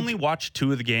 I've only watched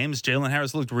 2 of the games. Jalen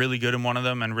Harris looked really good in one of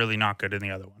them and really not good in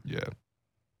the other one. Yeah.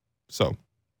 So,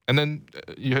 and then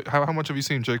how much have you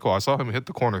seen J. Cole? I saw him hit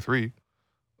the corner 3.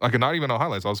 Like, not even on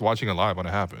highlights. I was watching it live when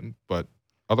it happened. But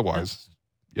otherwise,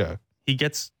 yeah. He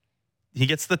gets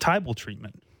the Tybal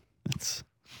treatment. It's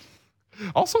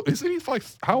also, isn't he like,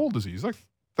 how old is he? He's like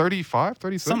 35,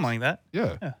 36? something like that.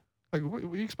 Yeah. Like,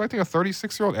 were you expecting a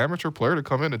 36-year-old amateur player to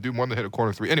come in and do more than hit a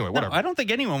corner 3? Anyway, whatever. No, I don't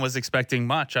think anyone was expecting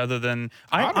much other than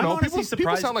I don't know. People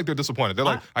surprised. sound like they're disappointed. They're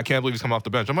like, I can't believe he's coming off the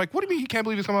bench. I'm like, what do you mean he can't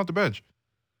believe he's coming off the bench?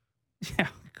 Yeah,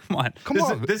 come on.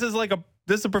 This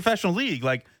is a professional league.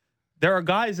 Like, there are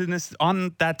guys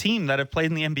on that team that have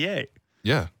played in the NBA.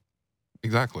 Yeah,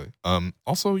 exactly.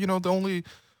 Also, the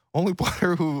only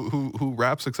player who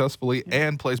raps successfully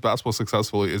and plays basketball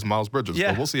successfully is Miles Bridges.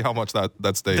 Yeah. So we'll see how much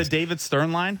that stays. The David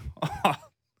Stern line.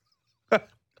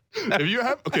 If you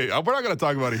have, we're not going to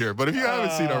talk about it here, but if you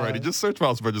haven't seen already, just search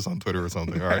Miles Bridges on Twitter or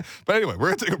something. All right. But anyway, we're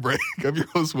going to take a break. I'm your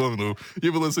host, Will Lou.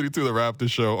 You've been listening to the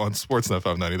Raptors Show on Sportsnet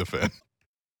 590 The Fan.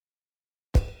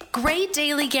 Great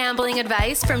daily gambling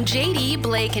advice from JD,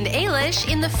 Blake, and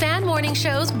Ailish in the Fan Morning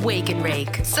Show's Wake and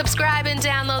Rake. Subscribe and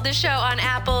download the show on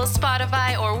Apple,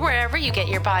 Spotify, or wherever you get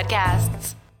your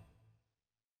podcasts.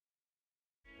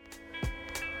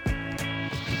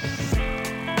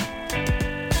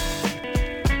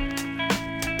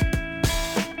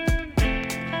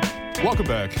 Welcome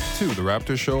back to the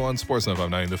Raptors Show on Sportsnet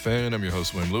 590 The Fan. I'm your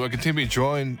host, William Lou. I continue to be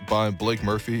joined by Blake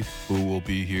Murphy, who will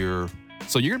be here.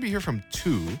 So you're going to be here from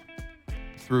 2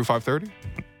 through 5:30?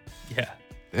 Yeah.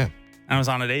 Yeah. I was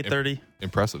on at 8:30.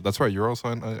 Impressive. That's right. You're also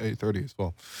on at 8:30 as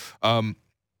well.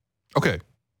 Okay.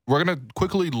 We're going to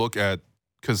quickly look at,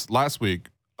 because last week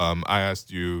I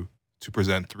asked you to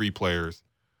present 3 players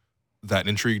that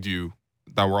intrigued you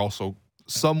that were also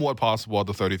somewhat possible at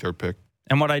the 33rd pick.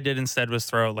 And what I did instead was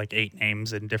throw out like 8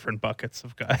 names in different buckets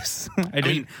of guys.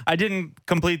 I didn't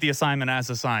complete the assignment as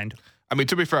assigned. I mean,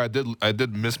 to be fair, I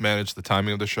did mismanage the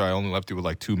timing of the show. I only left you with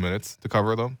like 2 minutes to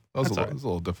cover them. That was a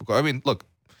little difficult. I mean, look,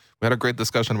 We had a great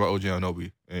discussion about OG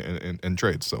Anunoby in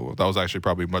trades. So that was actually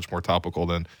probably much more topical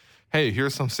than, hey,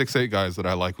 here's some 6'8" guys that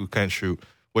I like who can't shoot,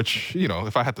 which,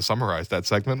 if I had to summarize that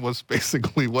segment, was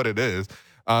basically what it is.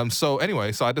 So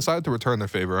I decided to return their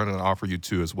favor and offer you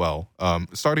two as well.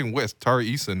 Starting with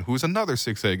Tari Eason, who's another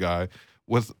 6'8" guy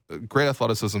with great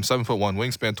athleticism, 7'1",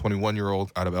 wingspan,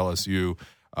 21-year-old out of LSU.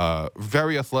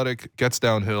 Very athletic, gets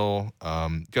downhill,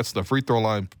 gets to the free throw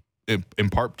line in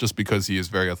part just because he is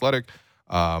very athletic,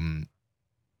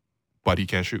 but he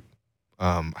can't shoot.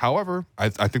 However, I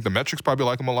think the metrics probably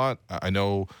like him a lot. I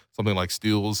know something like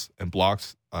steals and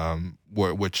blocks,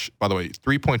 which, by the way,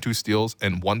 3.2 steals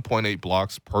and 1.8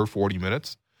 blocks per 40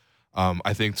 minutes.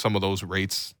 I think some of those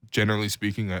rates, generally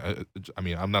speaking, I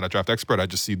mean, I'm not a draft expert. I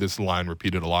just see this line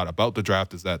repeated a lot about the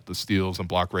draft, is that the steals and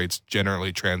block rates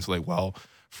generally translate well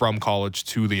from college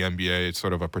to the NBA. It's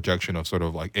sort of a projection of sort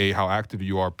of like, A, how active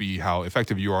you are, B, how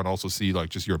effective you are, and also C, like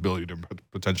just your ability to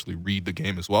potentially read the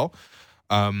game as well.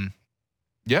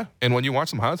 Yeah, and when you watch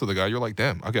some highlights of the guy, you're like,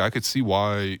 damn, okay, I could see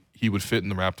why he would fit in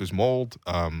the Raptors mold.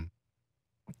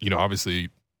 Obviously,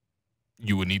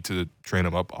 you would need to train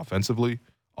him up offensively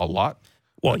a lot.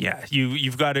 Well, yeah,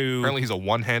 you've got to. Apparently, he's a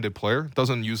one-handed player.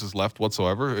 Doesn't use his left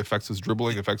whatsoever. Affects his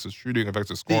dribbling, affects his shooting, affects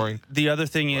his scoring. The other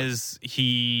thing is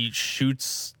he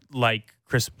shoots like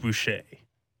Chris Boucher,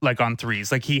 like on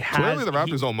threes. Like he has. Clearly, the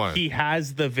Raptors don't mind. He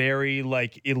has the very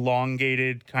like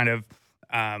elongated kind of.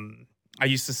 I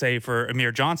used to say for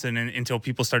Amir Johnson until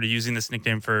people started using this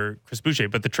nickname for Chris Boucher,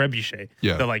 but the trebuchet.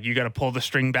 Yeah. So like you got to pull the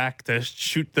string back to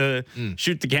shoot the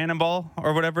cannonball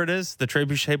or whatever it is, the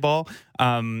trebuchet ball.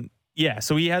 Yeah,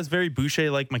 so he has very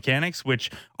Boucher-like mechanics,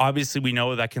 which obviously we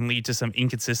know that can lead to some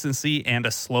inconsistency and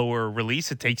a slower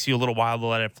release. It takes you a little while to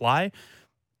let it fly.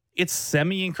 It's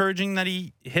semi-encouraging that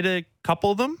he hit a couple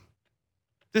of them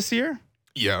this year.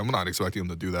 Yeah, I'm not expecting him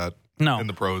to do that in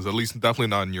the pros, at least definitely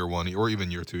not in year one or even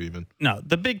year two even. No,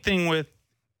 the big thing with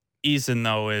Eason,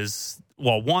 though, is,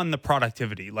 well, one, the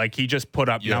productivity. Like, he just put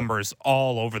up numbers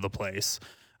all over the place.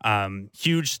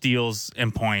 Huge steals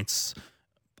and points.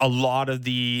 A lot of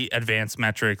the advanced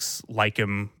metrics like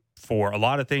him for a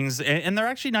lot of things. And they're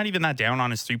actually not even that down on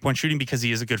his three-point shooting because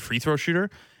he is a good free throw shooter.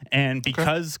 And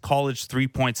because college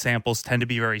three-point samples tend to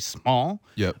be very small,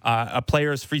 a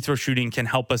player's free throw shooting can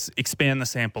help us expand the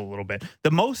sample a little bit. The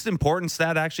most important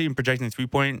stat actually in projecting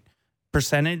three-point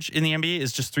percentage in the NBA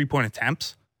is just three-point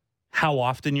attempts. How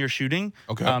often you're shooting.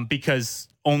 Because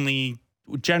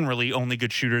generally only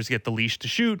good shooters get the leash to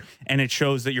shoot, and it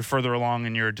shows that you're further along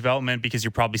in your development because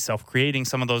you're probably self-creating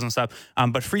some of those and stuff.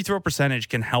 But free throw percentage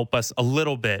can help us a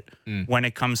little bit when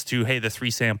it comes to, hey, the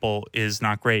three sample is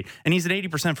not great. And he's an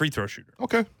 80% free throw shooter.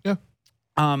 Okay, yeah.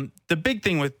 The big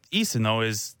thing with Eason, though,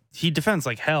 is he defends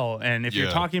like hell. And if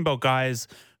you're talking about guys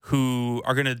who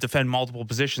are going to defend multiple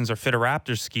positions or fit a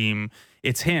Raptors scheme,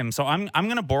 it's him. So I'm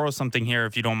going to borrow something here,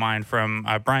 if you don't mind, from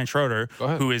Brian Schroeder,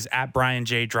 who is at Brian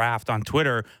J Draft on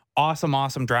Twitter.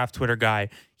 Awesome draft Twitter guy.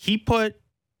 He put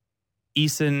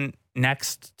Eason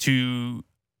next to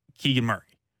Keegan Murray,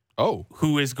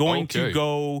 who is going to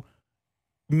go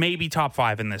maybe top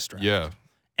 5 in this draft. Yeah.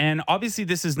 And obviously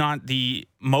this is not the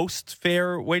most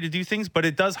fair way to do things, but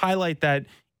it does highlight that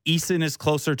Eason is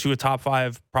closer to a top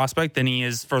 5 prospect than he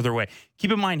is further away.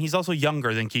 Keep in mind, he's also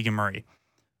younger than Keegan Murray.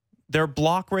 Their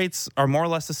block rates are more or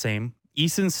less the same.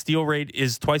 Eason's steal rate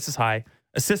is twice as high.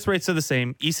 Assist rates are the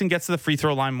same. Eason gets to the free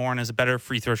throw line more and is a better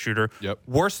free throw shooter.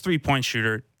 Worse three-point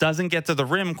shooter. Doesn't get to the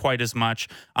rim quite as much.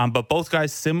 But both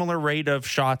guys, similar rate of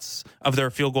shots of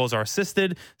their field goals are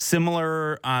assisted.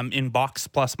 Similar in box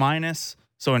plus minus.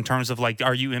 So in terms of like,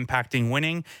 are you impacting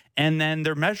winning? And then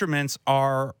their measurements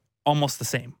are almost the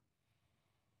same.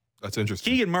 That's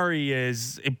interesting. Keegan Murray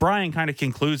is, Brian kind of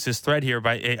concludes his thread here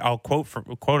by, I'll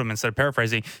quote him instead of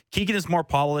paraphrasing. Keegan is more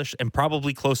polished and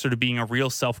probably closer to being a real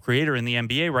self-creator in the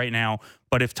NBA right now.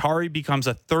 But if Tari becomes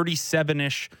a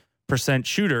 37-ish%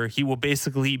 shooter, he will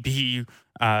basically be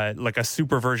like a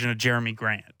super version of Jeremy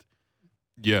Grant.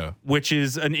 Yeah. Which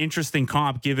is an interesting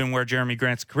comp given where Jeremy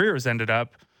Grant's career has ended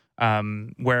up,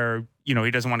 where, you know,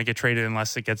 he doesn't want to get traded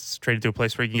unless it gets traded to a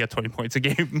place where he can get 20 points a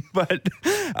game. But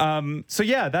so,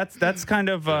 yeah, that's kind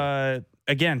of,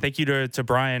 again, thank you to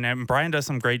Brian. And Brian does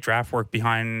some great draft work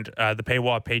behind the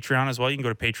paywall at Patreon as well. You can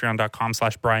go to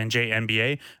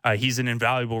patreon.com/BrianJNBA. He's an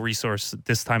invaluable resource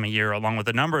this time of year, along with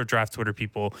a number of draft Twitter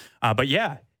people. But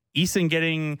yeah, Eason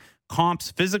getting comps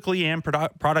physically and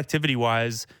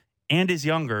productivity-wise and is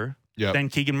younger than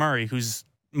Keegan Murray, who's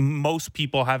most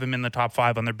people have him in the top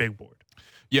 5 on their big board.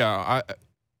 Yeah, I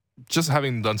just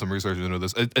having done some research into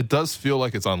this, it does feel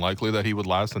like it's unlikely that he would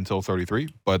last until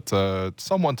 33, but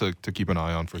someone to keep an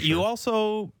eye on for sure. You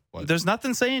also What? There's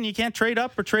nothing saying you can't trade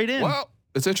up or trade in. Well,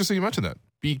 it's interesting you mentioned that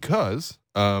because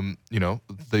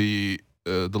the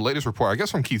latest report, I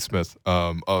guess from Keith Smith,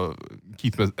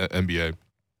 NBA.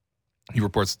 He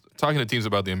reports talking to teams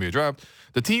about the NBA draft.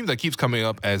 The team that keeps coming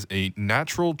up as a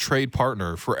natural trade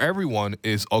partner for everyone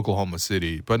is Oklahoma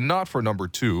City, but not for number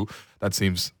 2. That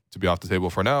seems to be off the table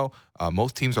for now.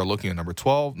 Most teams are looking at number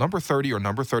 12, number 30, or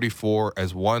number 34,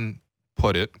 as one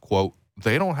put it, quote,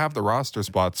 they don't have the roster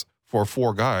spots for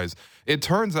 4 guys. It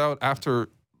turns out after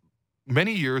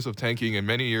many years of tanking and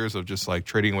many years of just like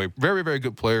trading away very, very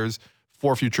good players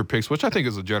for future picks, which I think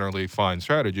is a generally fine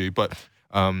strategy, but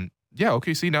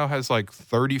OKC now has like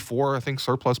 34, I think,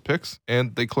 surplus picks,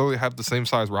 and they clearly have the same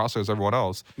size roster as everyone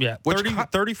else. Yeah,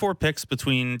 34 picks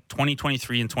between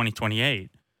 2023 and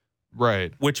 2028.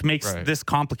 Right. Which makes this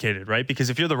complicated, right? Because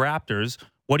if you're the Raptors,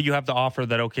 what do you have to offer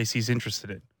that OKC's interested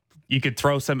in? You could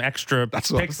throw some extra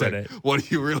picks at it. What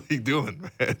are you really doing,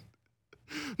 man?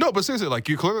 No, but seriously, like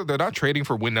they're not trading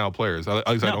for win now players. At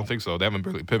least I don't think so. They haven't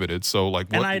really pivoted. So like,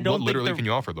 what literally can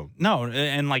you offer them? No,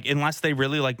 and like unless they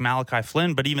really like Malachi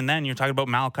Flynn, but even then you're talking about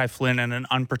Malachi Flynn and an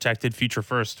unprotected future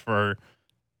first for,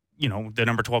 the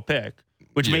number 12 pick,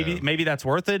 which maybe that's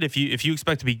worth it if you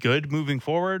expect to be good moving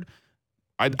forward.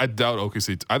 I doubt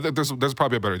OKC. I think there's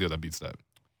probably a better deal that beats that.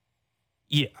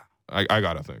 Yeah, I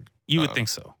gotta think you would think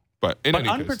so. But in any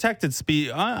unprotected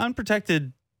case,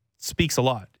 unprotected speaks a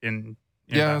lot in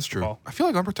that's basketball. true. I feel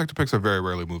like unprotected picks are very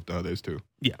rarely moved nowadays too.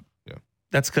 Yeah.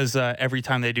 That's because every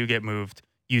time they do get moved,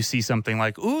 you see something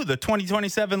like, "Ooh, the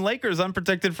 2027 Lakers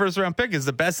unprotected first round pick is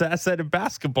the best asset in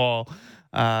basketball."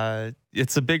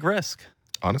 It's a big risk.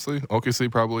 Honestly,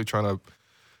 OKC probably trying to.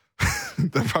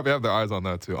 They probably have their eyes on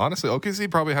that too. Honestly, OKC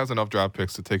probably has enough draft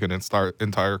picks to take an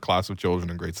entire class of children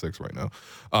in grade 6 right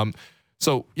now.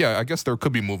 So yeah, I guess there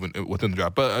could be movement within the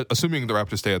draft, but assuming the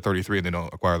Raptors stay at 33 and they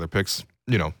don't acquire their picks,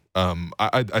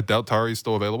 I doubt Tari's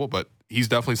still available, but he's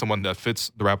definitely someone that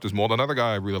fits the Raptors mold. Another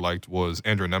guy I really liked was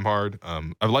Andrew Nembhard.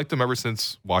 I've liked him ever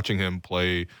since watching him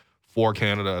play for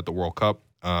Canada at the World Cup.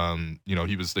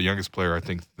 He was the youngest player, I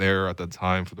think, there at that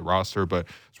time for the roster, but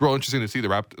it's real interesting to see the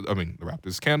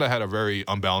Raptors. Canada had a very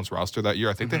unbalanced roster that year.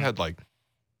 I think they had like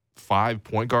 5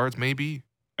 point guards maybe,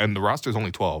 and the roster is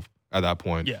only 12 at that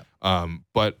point. Yeah.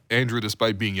 But Andrew,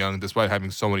 despite being young, despite having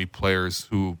so many players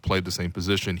who played the same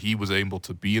position, he was able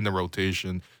to be in the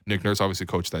rotation. Nick Nurse obviously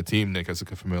coached that team. Nick has a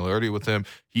good familiarity with him.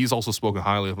 He's also spoken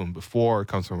highly of him before.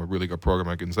 Comes from a really good program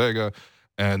at Gonzaga.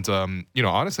 And,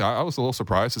 honestly, I was a little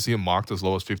surprised to see him mocked as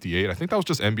low as 58. I think that was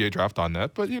just NBA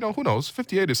Draft.net, but, who knows?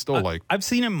 58 is still I've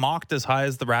seen him mocked as high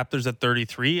as the Raptors at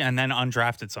 33 and then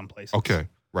undrafted some places. Okay,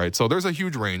 right. So there's a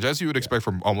huge range, as you would expect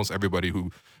from almost everybody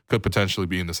who could potentially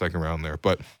be in the second round there.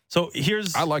 But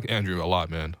I like Andrew a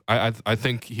lot, man. I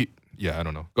think I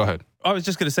don't know. Go ahead. I was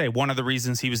just going to say, one of the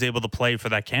reasons he was able to play for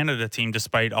that Canada team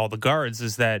despite all the guards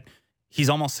is that he's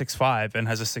almost 6'5" and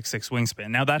has a 6'6"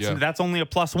 wingspan. Now, that's only a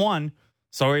 +1.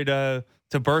 Sorry to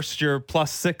burst your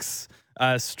 +6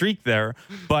 streak there,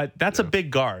 but that's a big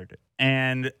guard.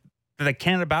 And the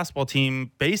Canada basketball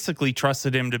team basically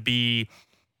trusted him to be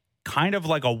kind of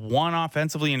like a 1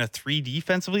 offensively and a 3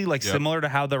 defensively, similar to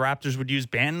how the Raptors would use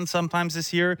Banton sometimes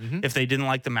this year if they didn't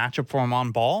like the matchup for him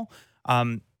on ball.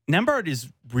 Nembhard is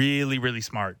really, really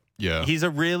smart. Yeah. He's a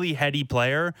really heady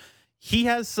player. He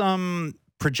has some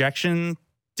projection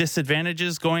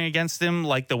disadvantages going against him,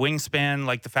 like the wingspan,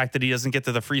 like the fact that he doesn't get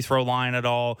to the free throw line at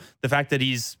all, the fact that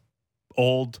he's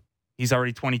old, he's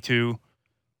already 22.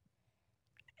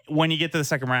 When you get to the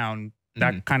second round,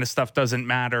 that kind of stuff doesn't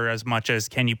matter as much as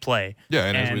can you play. Yeah,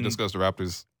 and as we discussed, the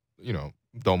Raptors,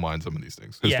 don't mind some of these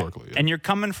things historically. Yeah. And you're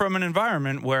coming from an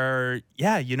environment where,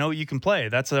 you can play.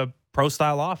 That's a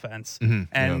pro-style offense.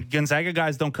 And Gonzaga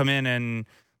guys don't come in and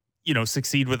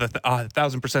succeed with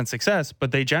 1,000% success,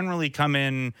 but they generally come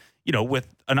in,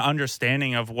 with an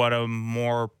understanding of what a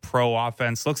more pro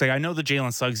offense looks like. I know the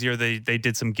Jalen Suggs year, they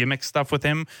did some gimmick stuff with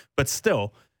him, but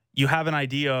still, you have an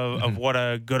idea of what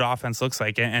a good offense looks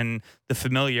like and the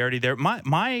familiarity there.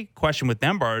 My question with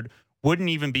Nembhard wouldn't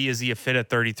even be, is he a fit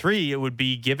at 33? It would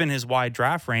be, given his wide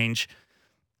draft range,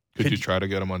 Could you try to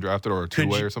get him undrafted or a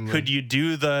two-way or something? Could you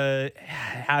do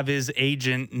have his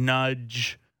agent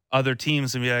nudge other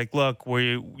teams and be like, look,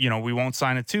 we won't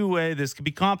sign a two-way. This could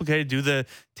be complicated. Do the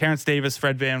Terrence Davis,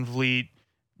 Fred VanVleet,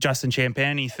 Justin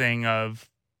Champagnie thing of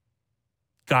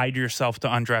guide yourself to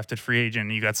undrafted free agent.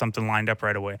 And you got something lined up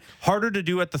right away. Harder to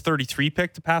do at the 33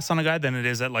 pick to pass on a guy than it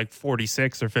is at like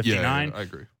 46 or 59. Yeah, I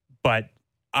agree. But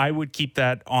I would keep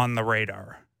that on the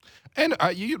radar. And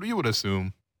you would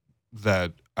assume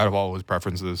that out of all his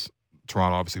preferences,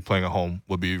 Toronto, obviously playing at home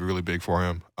would be really big for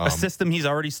him. A system he's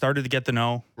already started to get to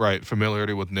know. Right.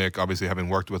 Familiarity with Nick, obviously having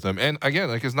worked with him. And again,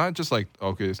 like it's not just like,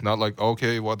 okay, it's not like,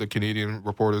 okay, what the Canadian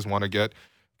reporters want to get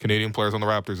Canadian players on the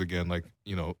Raptors again. Like,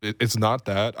 it's not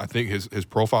that. I think his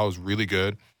profile is really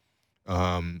good.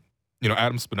 Adam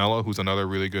Spinella, who's another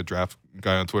really good draft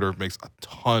guy on Twitter, makes a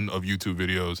ton of YouTube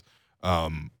videos.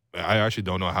 I actually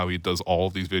don't know how he does all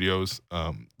of these videos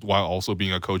while also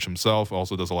being a coach himself.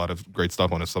 Also does a lot of great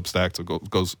stuff on his Substack, so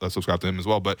go subscribe to him as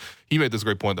well. But he made this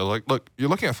great point that, like, look, you're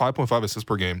looking at 5.5 assists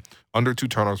per game, under 2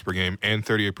 turnovers per game, and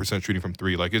 38% shooting from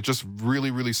 3. Like, it's just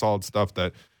really, really solid stuff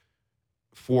that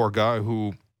for a guy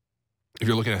who, if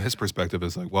you're looking at his perspective,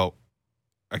 is like, well,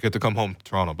 I get to come home to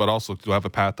Toronto, but also do I have a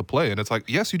path to play? And it's like,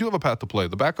 yes, you do have a path to play.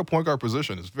 The backup point guard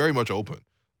position is very much open.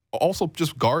 Also,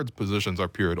 just guard positions are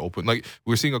period open. Like,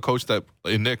 we're seeing a coach that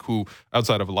in Nick, who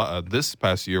outside of this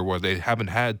past year, where they haven't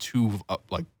had 2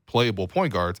 playable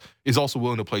point guards, is also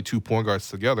willing to play 2 point guards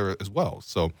together as well.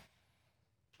 So,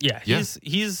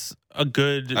 he's a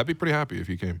good. I'd be pretty happy if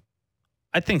he came.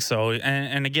 I think so.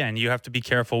 And again, you have to be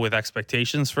careful with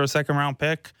expectations for a second round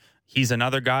pick. He's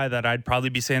another guy that I'd probably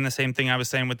be saying the same thing I was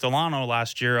saying with Delano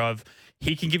last year of,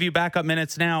 he can give you backup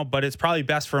minutes now, but it's probably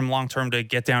best for him long-term to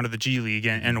get down to the G League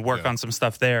and work on some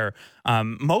stuff there.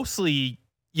 Mostly,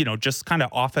 just kind of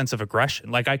offensive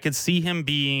aggression. Like, I could see him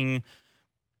being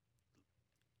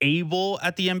able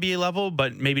at the NBA level,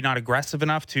 but maybe not aggressive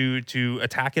enough to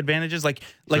attack advantages. Like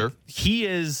sure. He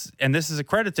is, and this is a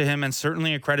credit to him and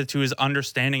certainly a credit to his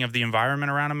understanding of the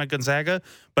environment around him at Gonzaga,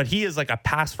 but he is like a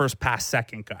pass first, pass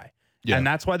second guy. Yeah. And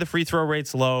that's why the free throw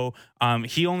rate's low.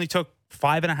 He only took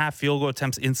 5.5 field goal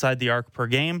attempts inside the arc per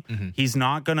game. Mm-hmm. He's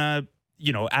not going to,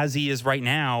 as he is right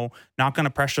now, not going to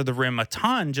pressure the rim a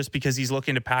ton just because he's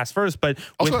looking to pass first. But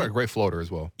also got a great floater as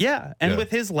well. Yeah. And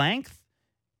with his length,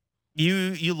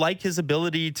 you like his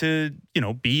ability to,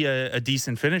 be a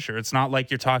decent finisher. It's not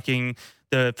like you're talking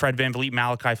the Fred VanVleet,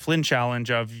 Malachi Flynn challenge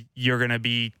of you're going to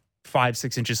be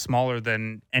 5-6 inches smaller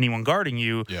than anyone guarding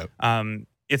you. Yep.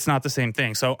 It's not the same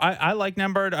thing. So I like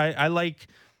Nembhard.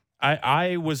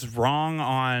 I was wrong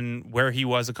on where he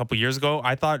was a couple years ago.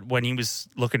 I thought when he was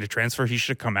looking to transfer, he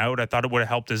should have come out. I thought it would have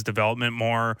helped his development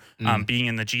more, being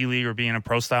in the G League or being in a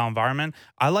pro-style environment.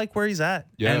 I like where he's at.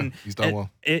 Yeah, and he's done well.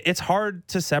 It's hard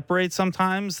to separate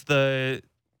sometimes the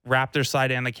Raptors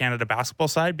side and the Canada basketball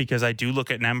side, because I do look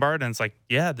at Nembhard and it's like,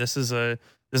 yeah, this is a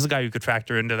guy who could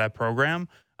factor into that program.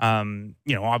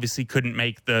 Obviously couldn't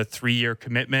make the 3-year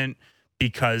commitment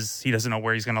because he doesn't know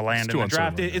where he's going to land in the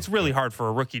draft. It's really hard for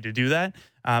a rookie to do that.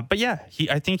 But yeah,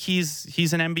 I think he's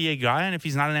an NBA guy, and if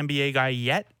he's not an NBA guy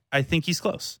yet, I think he's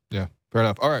close. Yeah, fair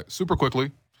enough. All right, super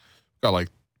quickly, got like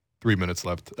 3 minutes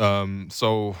left.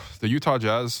 So the Utah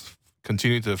Jazz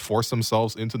continue to force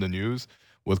themselves into the news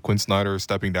with Quinn Snyder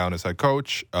stepping down as head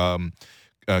coach. Kevin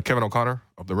O'Connor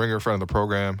of The Ringer, friend of the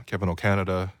program, Kevin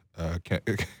O'Canada,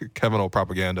 Kevin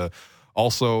O'Propaganda,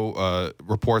 also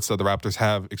reports that the Raptors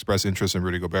have expressed interest in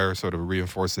Rudy Gobert, sort of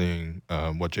reinforcing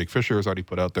what Jake Fisher has already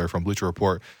put out there from Bleacher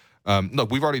Report. Look,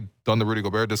 we've already done the Rudy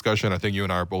Gobert discussion. I think you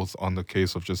and I are both on the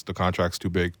case of just the contract's too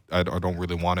big. I don't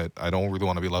really want it. I don't really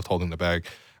want to be left holding the bag.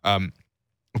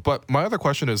 But my other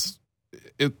question is,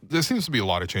 there seems to be a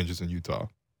lot of changes in Utah.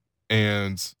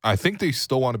 And I think they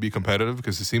still want to be competitive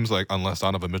because it seems like unless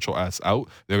Donovan Mitchell asks out,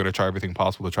 they're going to try everything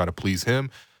possible to try to please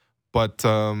him. But,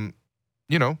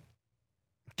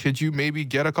 could you maybe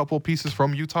get a couple pieces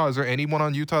from Utah? Is there anyone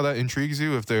on Utah that intrigues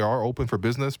you if they are open for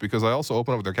business? Because I also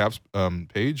opened up their Caps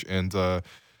page, and this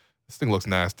thing looks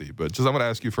nasty. But just I'm going to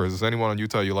ask you first, is there anyone on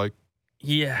Utah you like?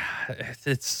 Yeah,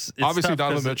 it's obviously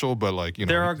Donovan Mitchell, but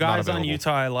there are guys on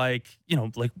Utah I like,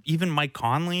 like even Mike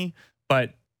Conley,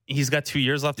 but he's got 2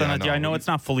 years left on that deal. I know it's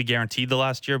not fully guaranteed the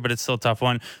last year, but it's still a tough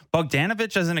one.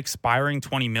 Bogdanovich as an expiring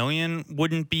 $20 million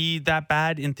wouldn't be that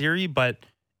bad in theory, but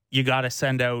you got to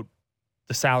send out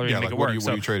the salary to make it work. What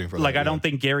are you trading for? I don't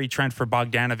think Gary Trent for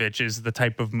Bogdanovich is the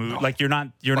type of move. No. Like you're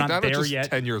not there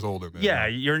yet. 10 years older, man. Yeah,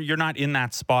 you're not in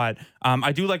that spot.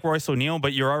 I do like Royce O'Neal,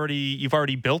 but you've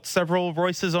already built several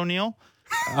Royces O'Neal.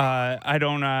 I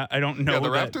don't know. Yeah, the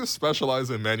Raptors specialize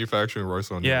in manufacturing Royce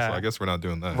O'Neal. Yeah, so I guess we're not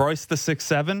doing that. Royce the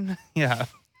 6'7". Yeah.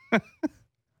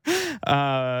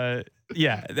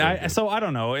 So I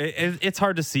don't know. It's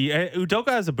hard to see. Udoka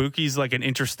Azubuike is like an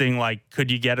interesting,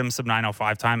 could you get him some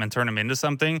 905 time and turn him into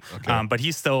something? Okay. But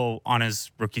he's still on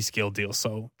his rookie skill deal.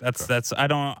 So that's I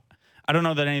don't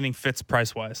know that anything fits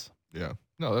price wise. Yeah.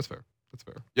 No, that's fair.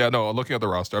 Yeah, no, looking at the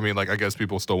roster, I mean, I guess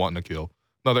people still want Nikhil.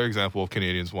 Another example of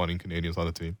Canadians wanting Canadians on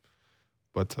the team.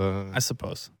 But I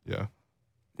suppose. Yeah.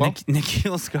 Well,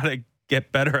 Nikhil's got to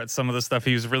get better at some of the stuff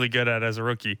he was really good at as a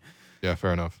rookie. Yeah,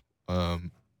 fair enough.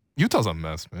 Utah's a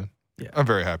mess, man. Yeah. I'm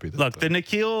very happy. Look, the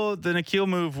Nikhil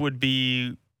move would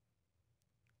be,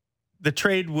 the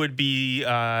trade would be,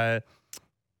 how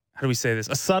do we say this?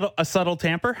 A subtle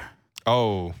tamper.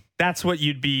 Oh, that's what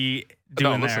you'd be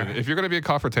doing. No, listen, there. If you're going to be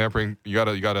caught for tampering, you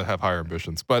gotta have higher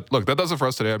ambitions. But look, that does it for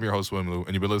us today. I'm your host, Wim Lou,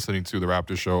 and you've been listening to the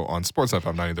Raptors Show on Sportsnet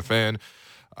 590 The Fan.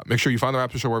 Make sure you find the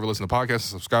Raptors Show wherever you listen to podcasts,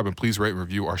 subscribe, and please rate and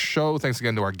review our show. Thanks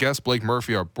again to our guest, Blake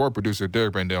Murphy, our board producer,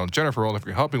 Derek Brandale, and Jennifer Rowland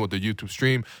for helping with the YouTube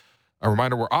stream. A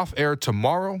reminder, we're off air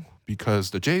tomorrow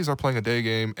because the Jays are playing a day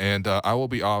game, and I will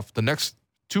be off the next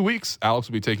 2 weeks. Alex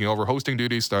will be taking over hosting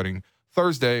duties starting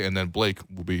Thursday, and then Blake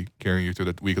will be carrying you through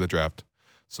the week of the draft.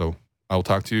 So I will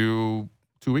talk to you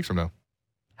 2 weeks from now.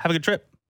 Have a good trip.